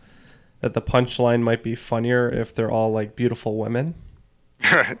was that the punchline might be funnier if they're all like beautiful women.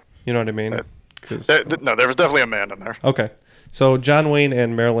 Right. You know what I mean? No, there was definitely a man in there. Okay, so John Wayne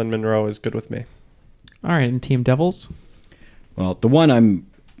and Marilyn Monroe is good with me. All right, and Team Devils? Well, the one I'm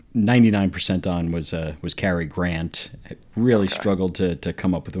 99% on was Cary Grant. I really struggled to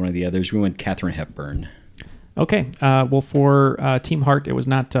come up with one of the others. We went Katharine Hepburn. Okay. Well, for Team Hart, it was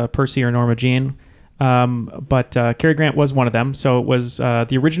not Percy or Norma Jean, but Cary Grant was one of them. So it was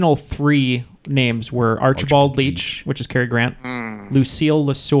the original 3 names were Archibald Leach, which is Cary Grant, Lucille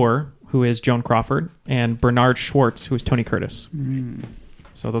Lesueur, who is Joan Crawford, and Bernard Schwartz, who is Tony Curtis.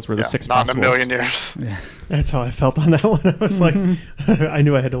 So those were the 6 not possibles. in a million years. Yeah. That's how I felt on that one. I was like, I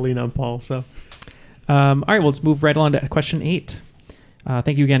knew I had to lean on Paul. So, all right, well, let's move right on to question 8.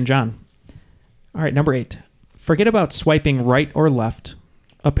 Thank you again, John. All right, number 8. Forget about swiping right or left.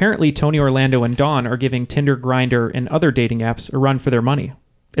 Apparently, Tony Orlando and Dawn are giving Tinder, Grindr, and other dating apps a run for their money.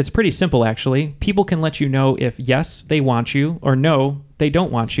 It's pretty simple, actually. People can let you know if yes, they want you, or no, they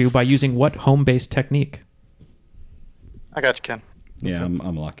don't want you by using what home-based technique? I got you, Ken. Yeah,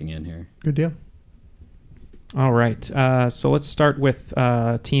 I'm locking in here. Good deal. All right. So let's start with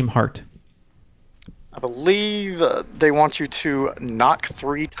Team Hart. I believe they want you to knock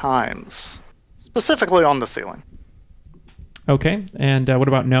 3 times, specifically on the ceiling. Okay. And what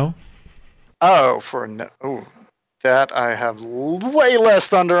about no? Oh, for no. Oh, that I have way less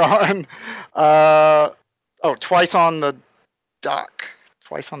thunder on. Twice on the dock.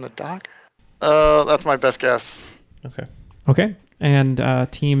 Twice on the dock? That's my best guess. Okay. Okay. And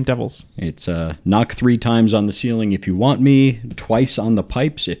Team Devils. It's knock 3 times on the ceiling if you want me, twice on the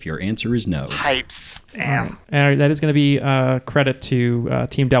pipes if your answer is no. Pipes. Damn. That is going to be credit to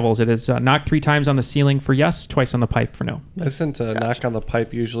Team Devils. It is knock 3 times on the ceiling for yes, twice on the pipe for no. Isn't a knock on the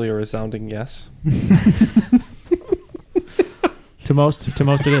pipe usually a resounding yes? To most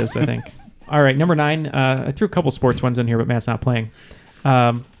it is, I think. All right, number 9. I threw a couple sports ones in here, but Matt's not playing.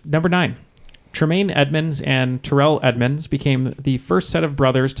 Number 9. Tremaine Edmonds and Terrell Edmonds became the first set of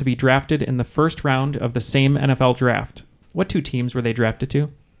brothers to be drafted in the first round of the same NFL draft. What 2 teams were they drafted to?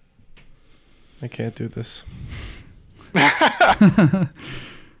 I can't do this. I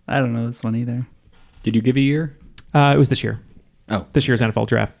don't know this one either. Did you give a year? It was this year. Oh. This year's NFL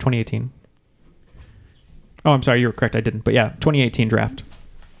draft, 2018. Oh, I'm sorry, you were correct. I didn't. But yeah, 2018 draft.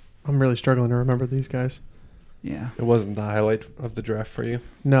 I'm really struggling to remember these guys. Yeah. It wasn't the highlight of the draft for you.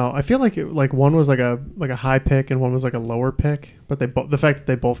 No, I feel like one was like a high pick and one was like a lower pick, but the fact that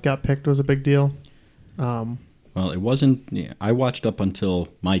they both got picked was a big deal. Well, it wasn't. Yeah, I watched up until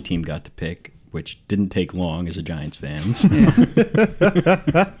my team got to pick, which didn't take long as a Giants fan. So.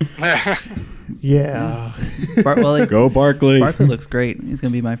 Yeah. Go Barkley. Barkley looks great. He's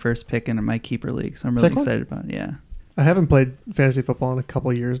going to be my first pick in my keeper league, so I'm really excited about it. Yeah. I haven't played fantasy football in a couple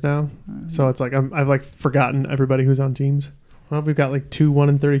of years now, so it's like I've like forgotten everybody who's on teams. Well, we've got like 2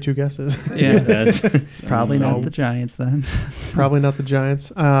 1-32 guesses. Yeah, it's probably not the Giants then. Probably not the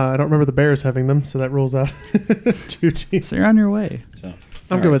Giants. I don't remember the Bears having them, so that rules out 2 teams. So you're on your way. So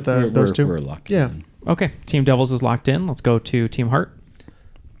I'm good with those two. We're locked. Yeah. Okay, Team Devils is locked in. Let's go to Team Heart.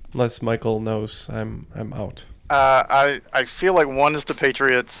 Unless Michael knows I'm out. I feel like one is the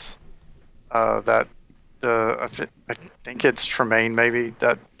Patriots. I think it's Tremaine maybe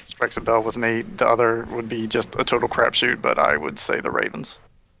that strikes a bell with me. The other would be just a total crapshoot, but I would say the Ravens.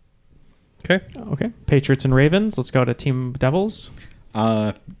 Okay. Patriots and Ravens. Let's go to Team Devils.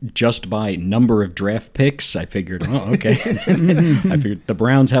 Just by number of draft picks, I figured, okay. I figured the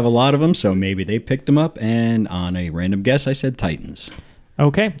Browns have a lot of them, so maybe they picked them up. And on a random guess, I said Titans.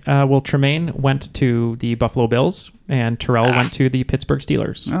 Okay. Well, Tremaine went to the Buffalo Bills, and Terrell went to the Pittsburgh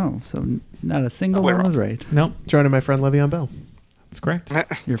Steelers. Oh, so not a single one was right. Nope. Joining my friend Le'Veon Bell. That's correct.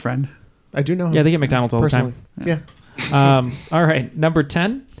 Your friend? I do know him. Yeah, they get McDonald's all personally. the time. Yeah. All right. Number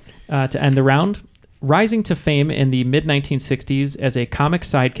 10 to end the round. Rising to fame in the mid-1960s as a comic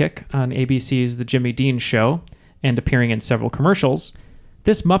sidekick on ABC's The Jimmy Dean Show and appearing in several commercials,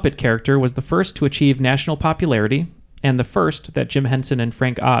 this Muppet character was the first to achieve national popularity and the first that Jim Henson and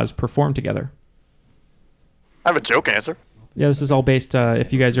Frank Oz performed together. I have a joke answer. Yeah, this is all based,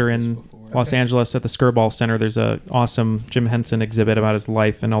 if you guys are in Los Angeles at the Skirball Center, there's an awesome Jim Henson exhibit about his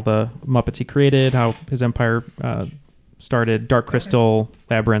life and all the Muppets he created, how his empire started, Dark Crystal,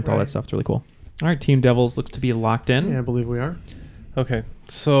 Labyrinth, all that stuff. It's really cool. All right, Team Devils looks to be locked in. Yeah, I believe we are. Okay,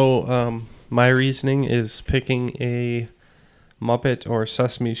 so my reasoning is picking a Muppet or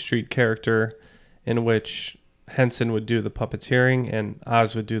Sesame Street character in which Henson would do the puppeteering and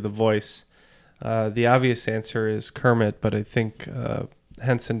Oz would do the voice. The obvious answer is Kermit, but I think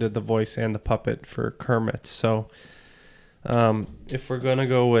Henson did the voice and the puppet for Kermit. So if we're going to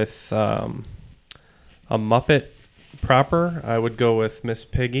go with a Muppet proper, I would go with Miss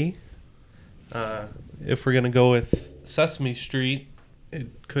Piggy. If we're going to go with Sesame Street,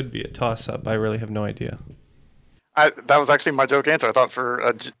 it could be a toss-up. I really have no idea. That was actually my joke answer. I thought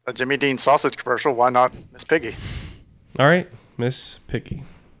for a Jimmy Dean sausage commercial, why not Miss Piggy? All right, Miss Piggy.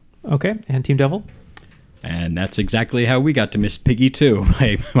 Okay, and Team Devil? And that's exactly how we got to Miss Piggy, too,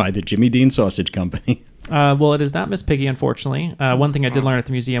 by the Jimmy Dean Sausage Company. Well, it is not Miss Piggy, unfortunately. One thing I did learn at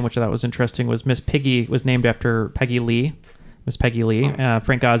the museum, which I thought was interesting, was Miss Piggy was named after Peggy Lee. Miss Peggy Lee.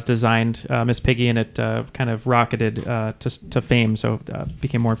 Frank Oz designed Miss Piggy, and it kind of rocketed to fame, so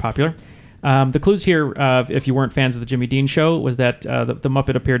became more popular. The clues here, if you weren't fans of the Jimmy Dean Show, was that the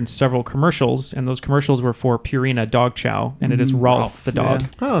Muppet appeared in several commercials, and those commercials were for Purina Dog Chow, and it is Rolf the dog. Yeah.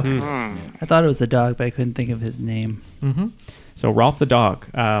 Oh. I thought it was the dog, but I couldn't think of his name. Mm-hmm. So Rolf the dog.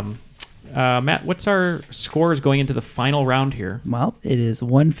 Matt, what's our scores going into the final round here? Well, it is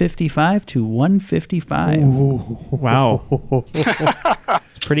 155 to 155. Ooh. Wow.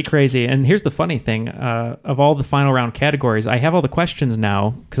 It's pretty crazy. And here's the funny thing. Of all the final round categories, I have all the questions now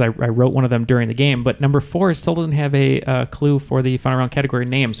because I wrote one of them during the game, but number 4 still doesn't have a clue for the final round category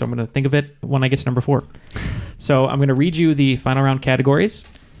name, so I'm going to think of it when I get to number 4. So I'm going to read you the final round categories.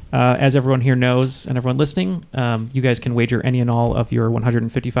 As everyone here knows and everyone listening, you guys can wager any and all of your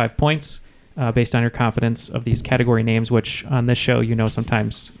 155 points based on your confidence of these category names, which on this show,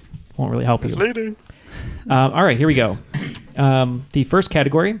 sometimes won't really help you. All right, here we go. The first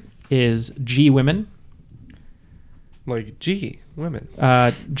category is G women. Like G women.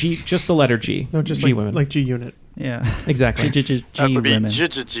 G, just the letter G. No, just G like, women. like G unit. Yeah. Exactly. That would be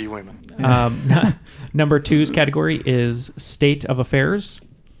G women. Number 2's category is State of Affairs.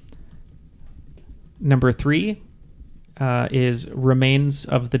 Number 3 is Remains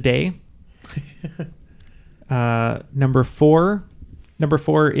of the Day. Number 4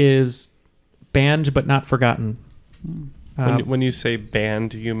 is Banned but Not Forgotten. When you say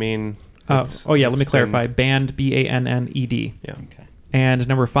banned, you mean? Let me clarify. Banned, Banned. Yeah. Okay. And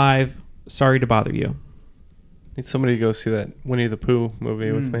number 5, Sorry to Bother You. Need somebody to go see that Winnie the Pooh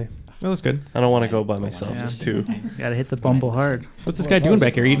movie with me. That was good. I don't want to go by myself. It's too. Gotta hit the bumble hard. What's this guy doing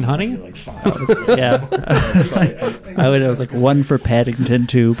back here? Eating honey? Yeah. I was like, 1 for Paddington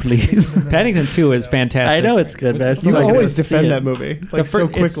 2, please. Paddington 2 is fantastic. I know it's good, but I still You like always to see defend it. that movie so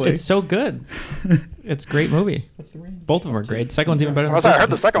quickly. It's so good. It's a great movie. Both of them are great. Second one's even better. I heard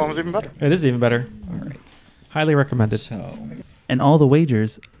the second one was even better. It is even better. All right. Highly recommended. And all the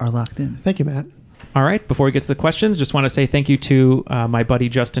wagers are locked in. Thank you, Matt. All right. Before we get to the questions, just want to say thank you to my buddy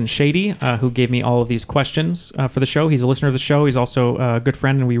Justin Shady, who gave me all of these questions for the show. He's a listener of the show. He's also a good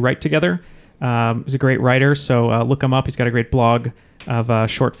friend, and we write together. He's a great writer, so look him up. He's got a great blog, of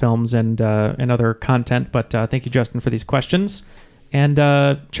short films and other content. But thank you, Justin, for these questions. And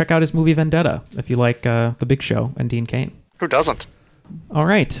check out his movie Vendetta if you like The Big Show and Dean Cain. Who doesn't? All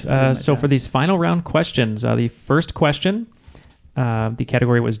right. So for these final round questions, the first question, the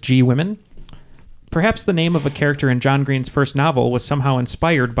category was G Women. Perhaps the name of a character in John Green's first novel was somehow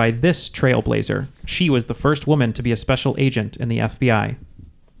inspired by this trailblazer. She was the first woman to be a special agent in the FBI.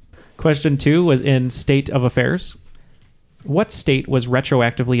 Question 2 was in State of Affairs. What state was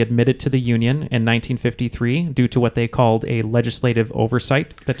retroactively admitted to the Union in 1953 due to what they called a legislative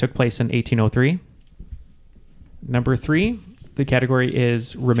oversight that took place in 1803? Number 3, the category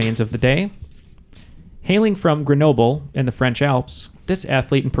is Remains of the Day. Hailing from Grenoble in the French Alps, this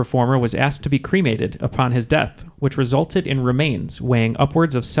athlete and performer was asked to be cremated upon his death, which resulted in remains weighing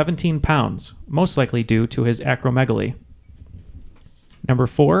upwards of 17 pounds, most likely due to his acromegaly. Number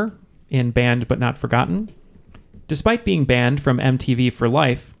 4, in Banned But Not Forgotten. Despite being banned from MTV for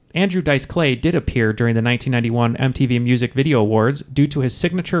life, Andrew Dice Clay did appear during the 1991 MTV Music Video Awards due to his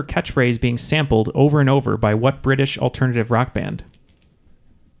signature catchphrase being sampled over and over by what British alternative rock band?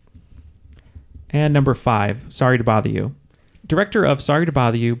 And number 5, Sorry to Bother You. Director of Sorry to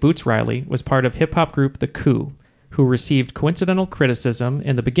Bother You, Boots Riley, was part of hip-hop group The Coup, who received coincidental criticism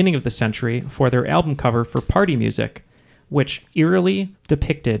in the beginning of the century for their album cover for Party Music, which eerily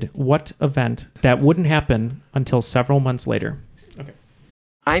depicted what event that wouldn't happen until several months later. Okay.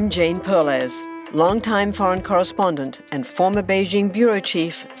 I'm Jane Perlez, longtime foreign correspondent and former Beijing bureau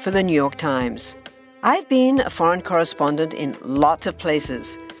chief for the New York Times. I've been a foreign correspondent in lots of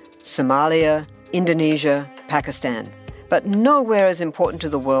places: Somalia, Indonesia, Pakistan, but nowhere as important to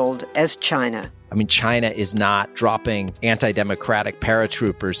the world as China. I mean, China is not dropping anti-democratic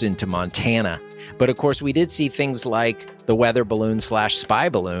paratroopers into Montana. But of course, we did see things like the weather balloon/spy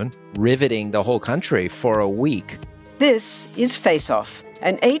balloon riveting the whole country for a week. This is Face Off,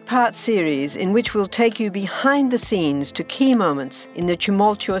 an 8-part series in which we'll take you behind the scenes to key moments in the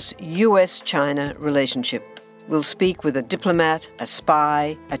tumultuous U.S.-China relationship. We'll speak with a diplomat, a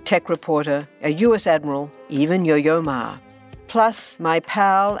spy, a tech reporter, a U.S. admiral, even Yo-Yo Ma. Plus, my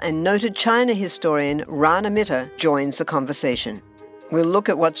pal and noted China historian Rana Mitter joins the conversation. We'll look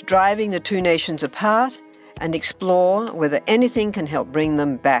at what's driving the two nations apart and explore whether anything can help bring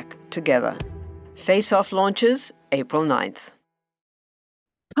them back together. Face Off launches April 9th.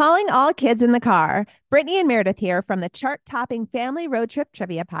 Calling all kids in the car. Brittany and Meredith here from the chart-topping Family Road Trip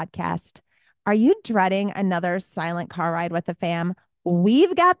Trivia Podcast. Are you dreading another silent car ride with the fam?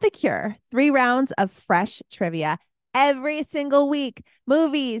 We've got the cure. 3 rounds of fresh trivia every single week.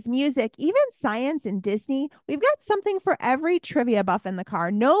 Movies, music, even science and Disney. We've got something for every trivia buff in the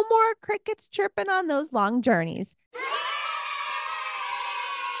car. No more crickets chirping on those long journeys.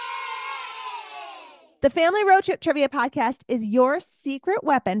 The Family Road Trip Trivia Podcast is your secret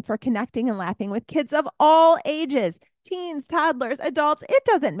weapon for connecting and laughing with kids of all ages. Teens, toddlers, adults, it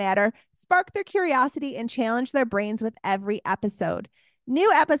doesn't matter. Spark their curiosity and challenge their brains with every episode.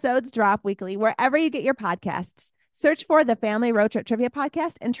 New episodes drop weekly wherever you get your podcasts. Search for the Family Road Trip Trivia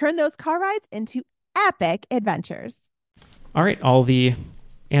Podcast and turn those car rides into epic adventures. All right, all the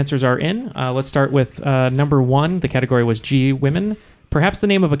answers are in. Let's start with number 1. The category was G Women. Perhaps the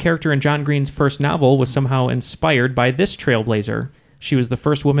name of a character in John Green's first novel was somehow inspired by this trailblazer. She was the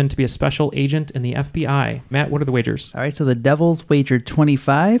first woman to be a special agent in the FBI. Matt, what are the wagers? All right, so the Devils wagered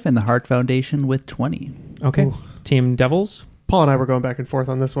 25 and the Hart Foundation with 20. Okay. Ooh. Team Devils? Paul and I were going back and forth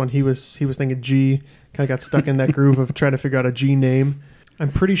on this one. He was thinking G, kind of got stuck in that groove of trying to figure out a G name.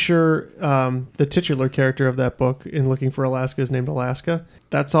 I'm pretty sure the titular character of that book in Looking for Alaska is named Alaska.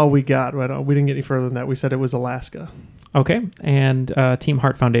 That's all we got. We didn't get any further than that. We said it was Alaska. Okay. And Team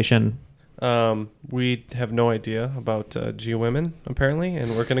Hart Foundation? We have no idea about G Women, apparently,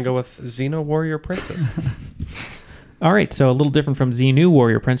 and we're going to go with Xena Warrior Princess. All right, so a little different from Xenu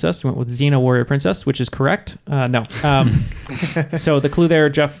Warrior Princess. We went with Xena Warrior Princess, which is correct. No. So the clue there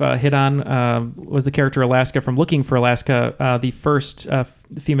Jeff hit on was the character Alaska from Looking for Alaska. The first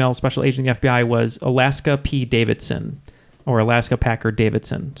female special agent in the FBI was Alaska P. Davidson, or Alaska Packard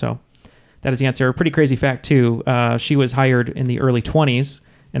Davidson. So that is the answer. Pretty crazy fact, too. She was hired in the early 20s,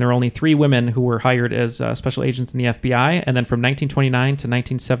 and there were only 3 women who were hired as special agents in the FBI. And then from 1929 to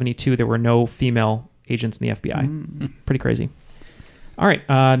 1972, there were no female agents in the FBI. Pretty crazy. All right.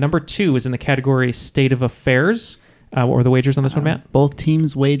 Number 2 is in the category State of Affairs. What were the wagers on this one, Matt? Both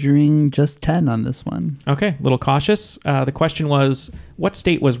teams wagering just 10 on this one. Okay. A little cautious. The question was, what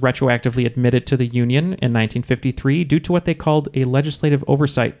state was retroactively admitted to the Union in 1953 due to what they called a legislative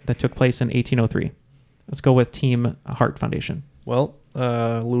oversight that took place in 1803? Let's go with Team Hart Foundation. Well,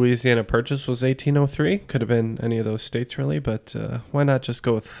 Louisiana Purchase was 1803. Could have been any of those states, really, but why not just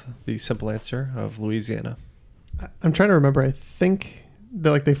go with the simple answer of Louisiana? I'm trying to remember. I think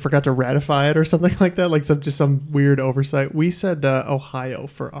they forgot to ratify it or something like that, like some weird oversight. We said Ohio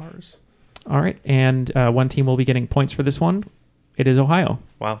for ours. All right, and one team will be getting points for this one. It is Ohio.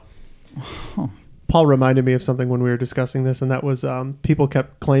 Wow. Paul reminded me of something when we were discussing this, and that was people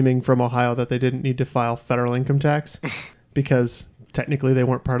kept claiming from Ohio that they didn't need to file federal income tax because technically they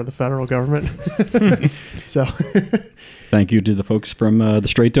weren't part of the federal government. So thank you to the folks from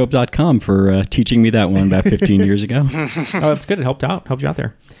thestraightdope.com for teaching me that one about 15 years ago. Oh, that's good. It helped you out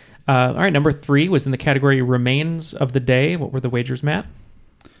there. All right, number 3 was in the category Remains of the Day. What were the wagers, Matt?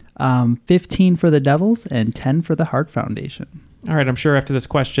 15 for the Devils and 10 for the Hart Foundation. All right, I'm sure after this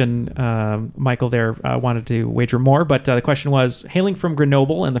question, Michael there wanted to wager more, but the question was, hailing from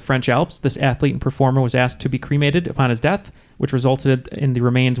Grenoble in the French Alps, this athlete and performer was asked to be cremated upon his death, which resulted in the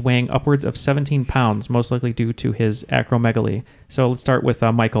remains weighing upwards of 17 pounds, most likely due to his acromegaly. So let's start with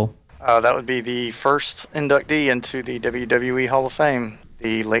Michael. That would be the first inductee into the WWE Hall of Fame,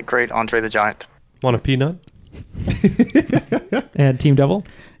 the late, great Andre the Giant. Want a peanut? And Team Devil?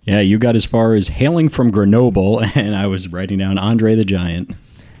 Yeah, you got as far as hailing from Grenoble, and I was writing down Andre the Giant.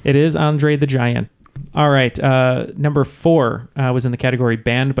 It is Andre the Giant. All right, number 4 was in the category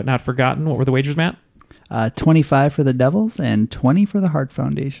Banned but Not Forgotten. What were the wagers, Matt? 25 for the Devils and 20 for the Hart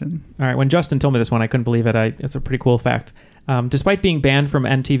Foundation. All right, when Justin told me this one, I couldn't believe it. It's a pretty cool fact. Despite being banned from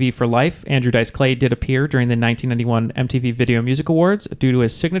MTV for life, Andrew Dice Clay did appear during the 1991 MTV Video Music Awards due to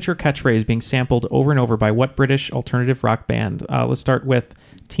his signature catchphrase being sampled over and over by what British alternative rock band? Let's start with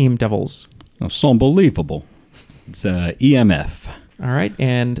Team Devils. Oh, it's unbelievable. It's EMF. All right,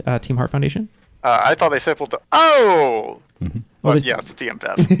 and Team Hart Foundation? I thought they sampled yes, it's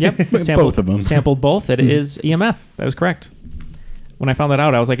EMF. Yep, both of them. Sampled both. It is EMF. That was correct. When I found that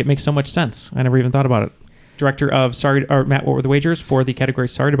out, I was like, it makes so much sense. I never even thought about it. Director of Matt, what were the wagers for the category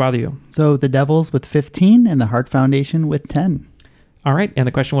Sorry to Bother You? So the Devils with 15 and the Hart Foundation with 10. All right, and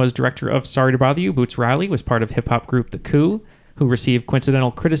the question was, director of Sorry to Bother You, Boots Riley, was part of hip-hop group The Coup, who received coincidental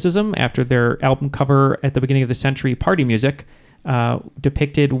criticism after their album cover at the beginning of the century, Party Music,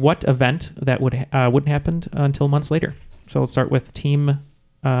 depicted what event that wouldn't happen until months later. So let's start with Team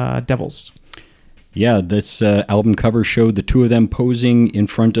Devils. Yeah, this album cover showed the two of them posing in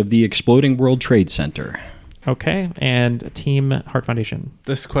front of the exploding World Trade Center. Okay, and Team Hart Foundation.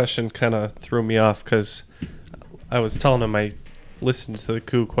 This question kind of threw me off because I was telling him I listened to The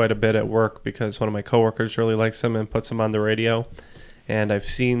Coup quite a bit at work because one of my coworkers really likes him and puts him on the radio. And I've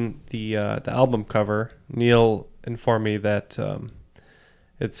seen the album cover. Neil informed me that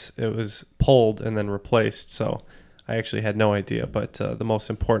it was pulled and then replaced, so I actually had no idea. But the most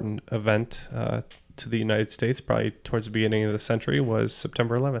important event to the United States, probably towards the beginning of the century, was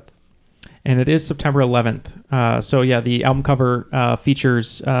September 11th. And it is September 11th. So yeah, the album cover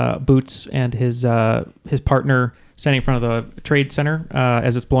features Boots and his partner standing in front of the Trade Center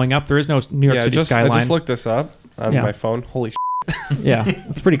as it's blowing up. There is no New York City skyline. I just looked this up on my phone. Holy shit. Yeah,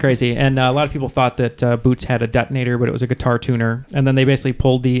 it's pretty crazy. And a lot of people thought that Boots had a detonator, but it was a guitar tuner. And then they basically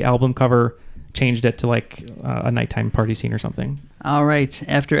pulled the album cover, changed it to like a nighttime party scene or something. All right.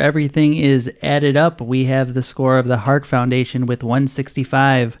 After everything is added up, we have the score of the Hart Foundation with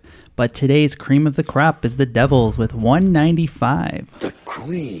 165. But today's cream of the crop is the Devils with 195. The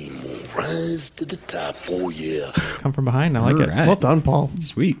cream will rise to the top. Oh, yeah. Come from behind. I like it. Well done, Paul.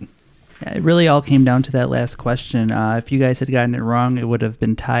 Sweet. Yeah, it really all came down to that last question. If you guys had gotten it wrong, it would have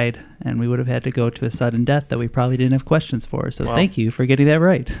been tied, and we would have had to go to a sudden death that we probably didn't have questions for. So thank you for getting that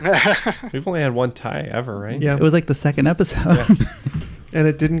right. We've only had one tie ever, right? Yeah. It was like the second episode. Yeah. And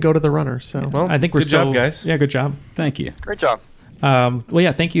it didn't go to the runner. So well, I think we're good job, guys. Yeah, good job. Thank you. Great job. Well,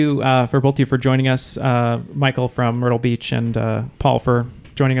 yeah, thank you for both of you for joining us. Michael from Myrtle Beach and Paul for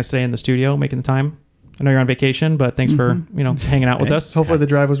joining us today in the studio, making the time. I know you're on vacation, but thanks for hanging out with us. Hopefully the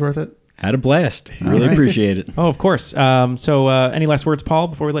drive was worth it. Had a blast. Really appreciate it. Oh, of course. So any last words, Paul,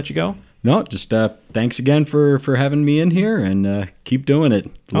 before we let you go? No, just thanks again for having me in here, and keep doing it.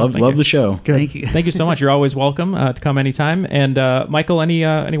 Love the show. Good. Thank you. Thank you so much. You're always welcome to come anytime. And Michael,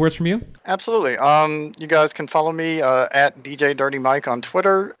 any words from you? Absolutely. You guys can follow me at DJ Dirty Mike on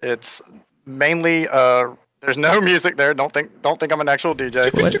Twitter. It's mainly there's no music there. Don't think I'm an actual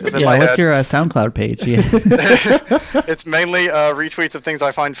DJ. What's your SoundCloud page? Yeah. It's mainly retweets of things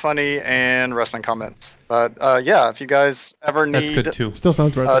I find funny and wrestling comments. But if you guys ever need That's good too. Still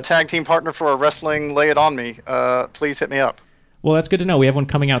sounds right. A tag team partner for a wrestling Lay It On Me, please hit me up. Well, that's good to know. We have one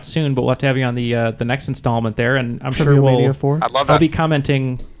coming out soon, but we'll have to have you on the next installment there, and I'm Trivia sure Mania 4. I love that. I'll be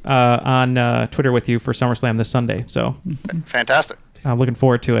commenting on Twitter with you for SummerSlam this Sunday. So Fantastic. I'm looking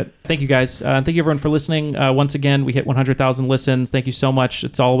forward to it. Thank you, guys. Thank you, everyone, for listening. Once again, we hit 100,000 listens. Thank you so much.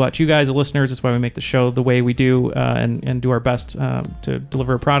 It's all about you guys, the listeners. That's why we make the show the way we do and do our best to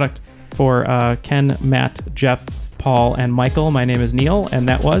deliver a product. For Ken, Matt, Jeff, Paul, and Michael, my name is Neil, and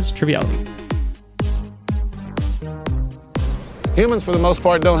that was Triviality. Humans, for the most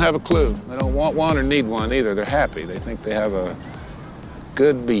part, don't have a clue. They don't want one or need one either. They're happy. They think they have a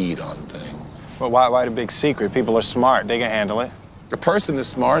good bead on things. Well, why the big secret? People are smart. They can handle it. A person is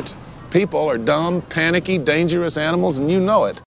smart. People are dumb, panicky, dangerous animals, and you know it.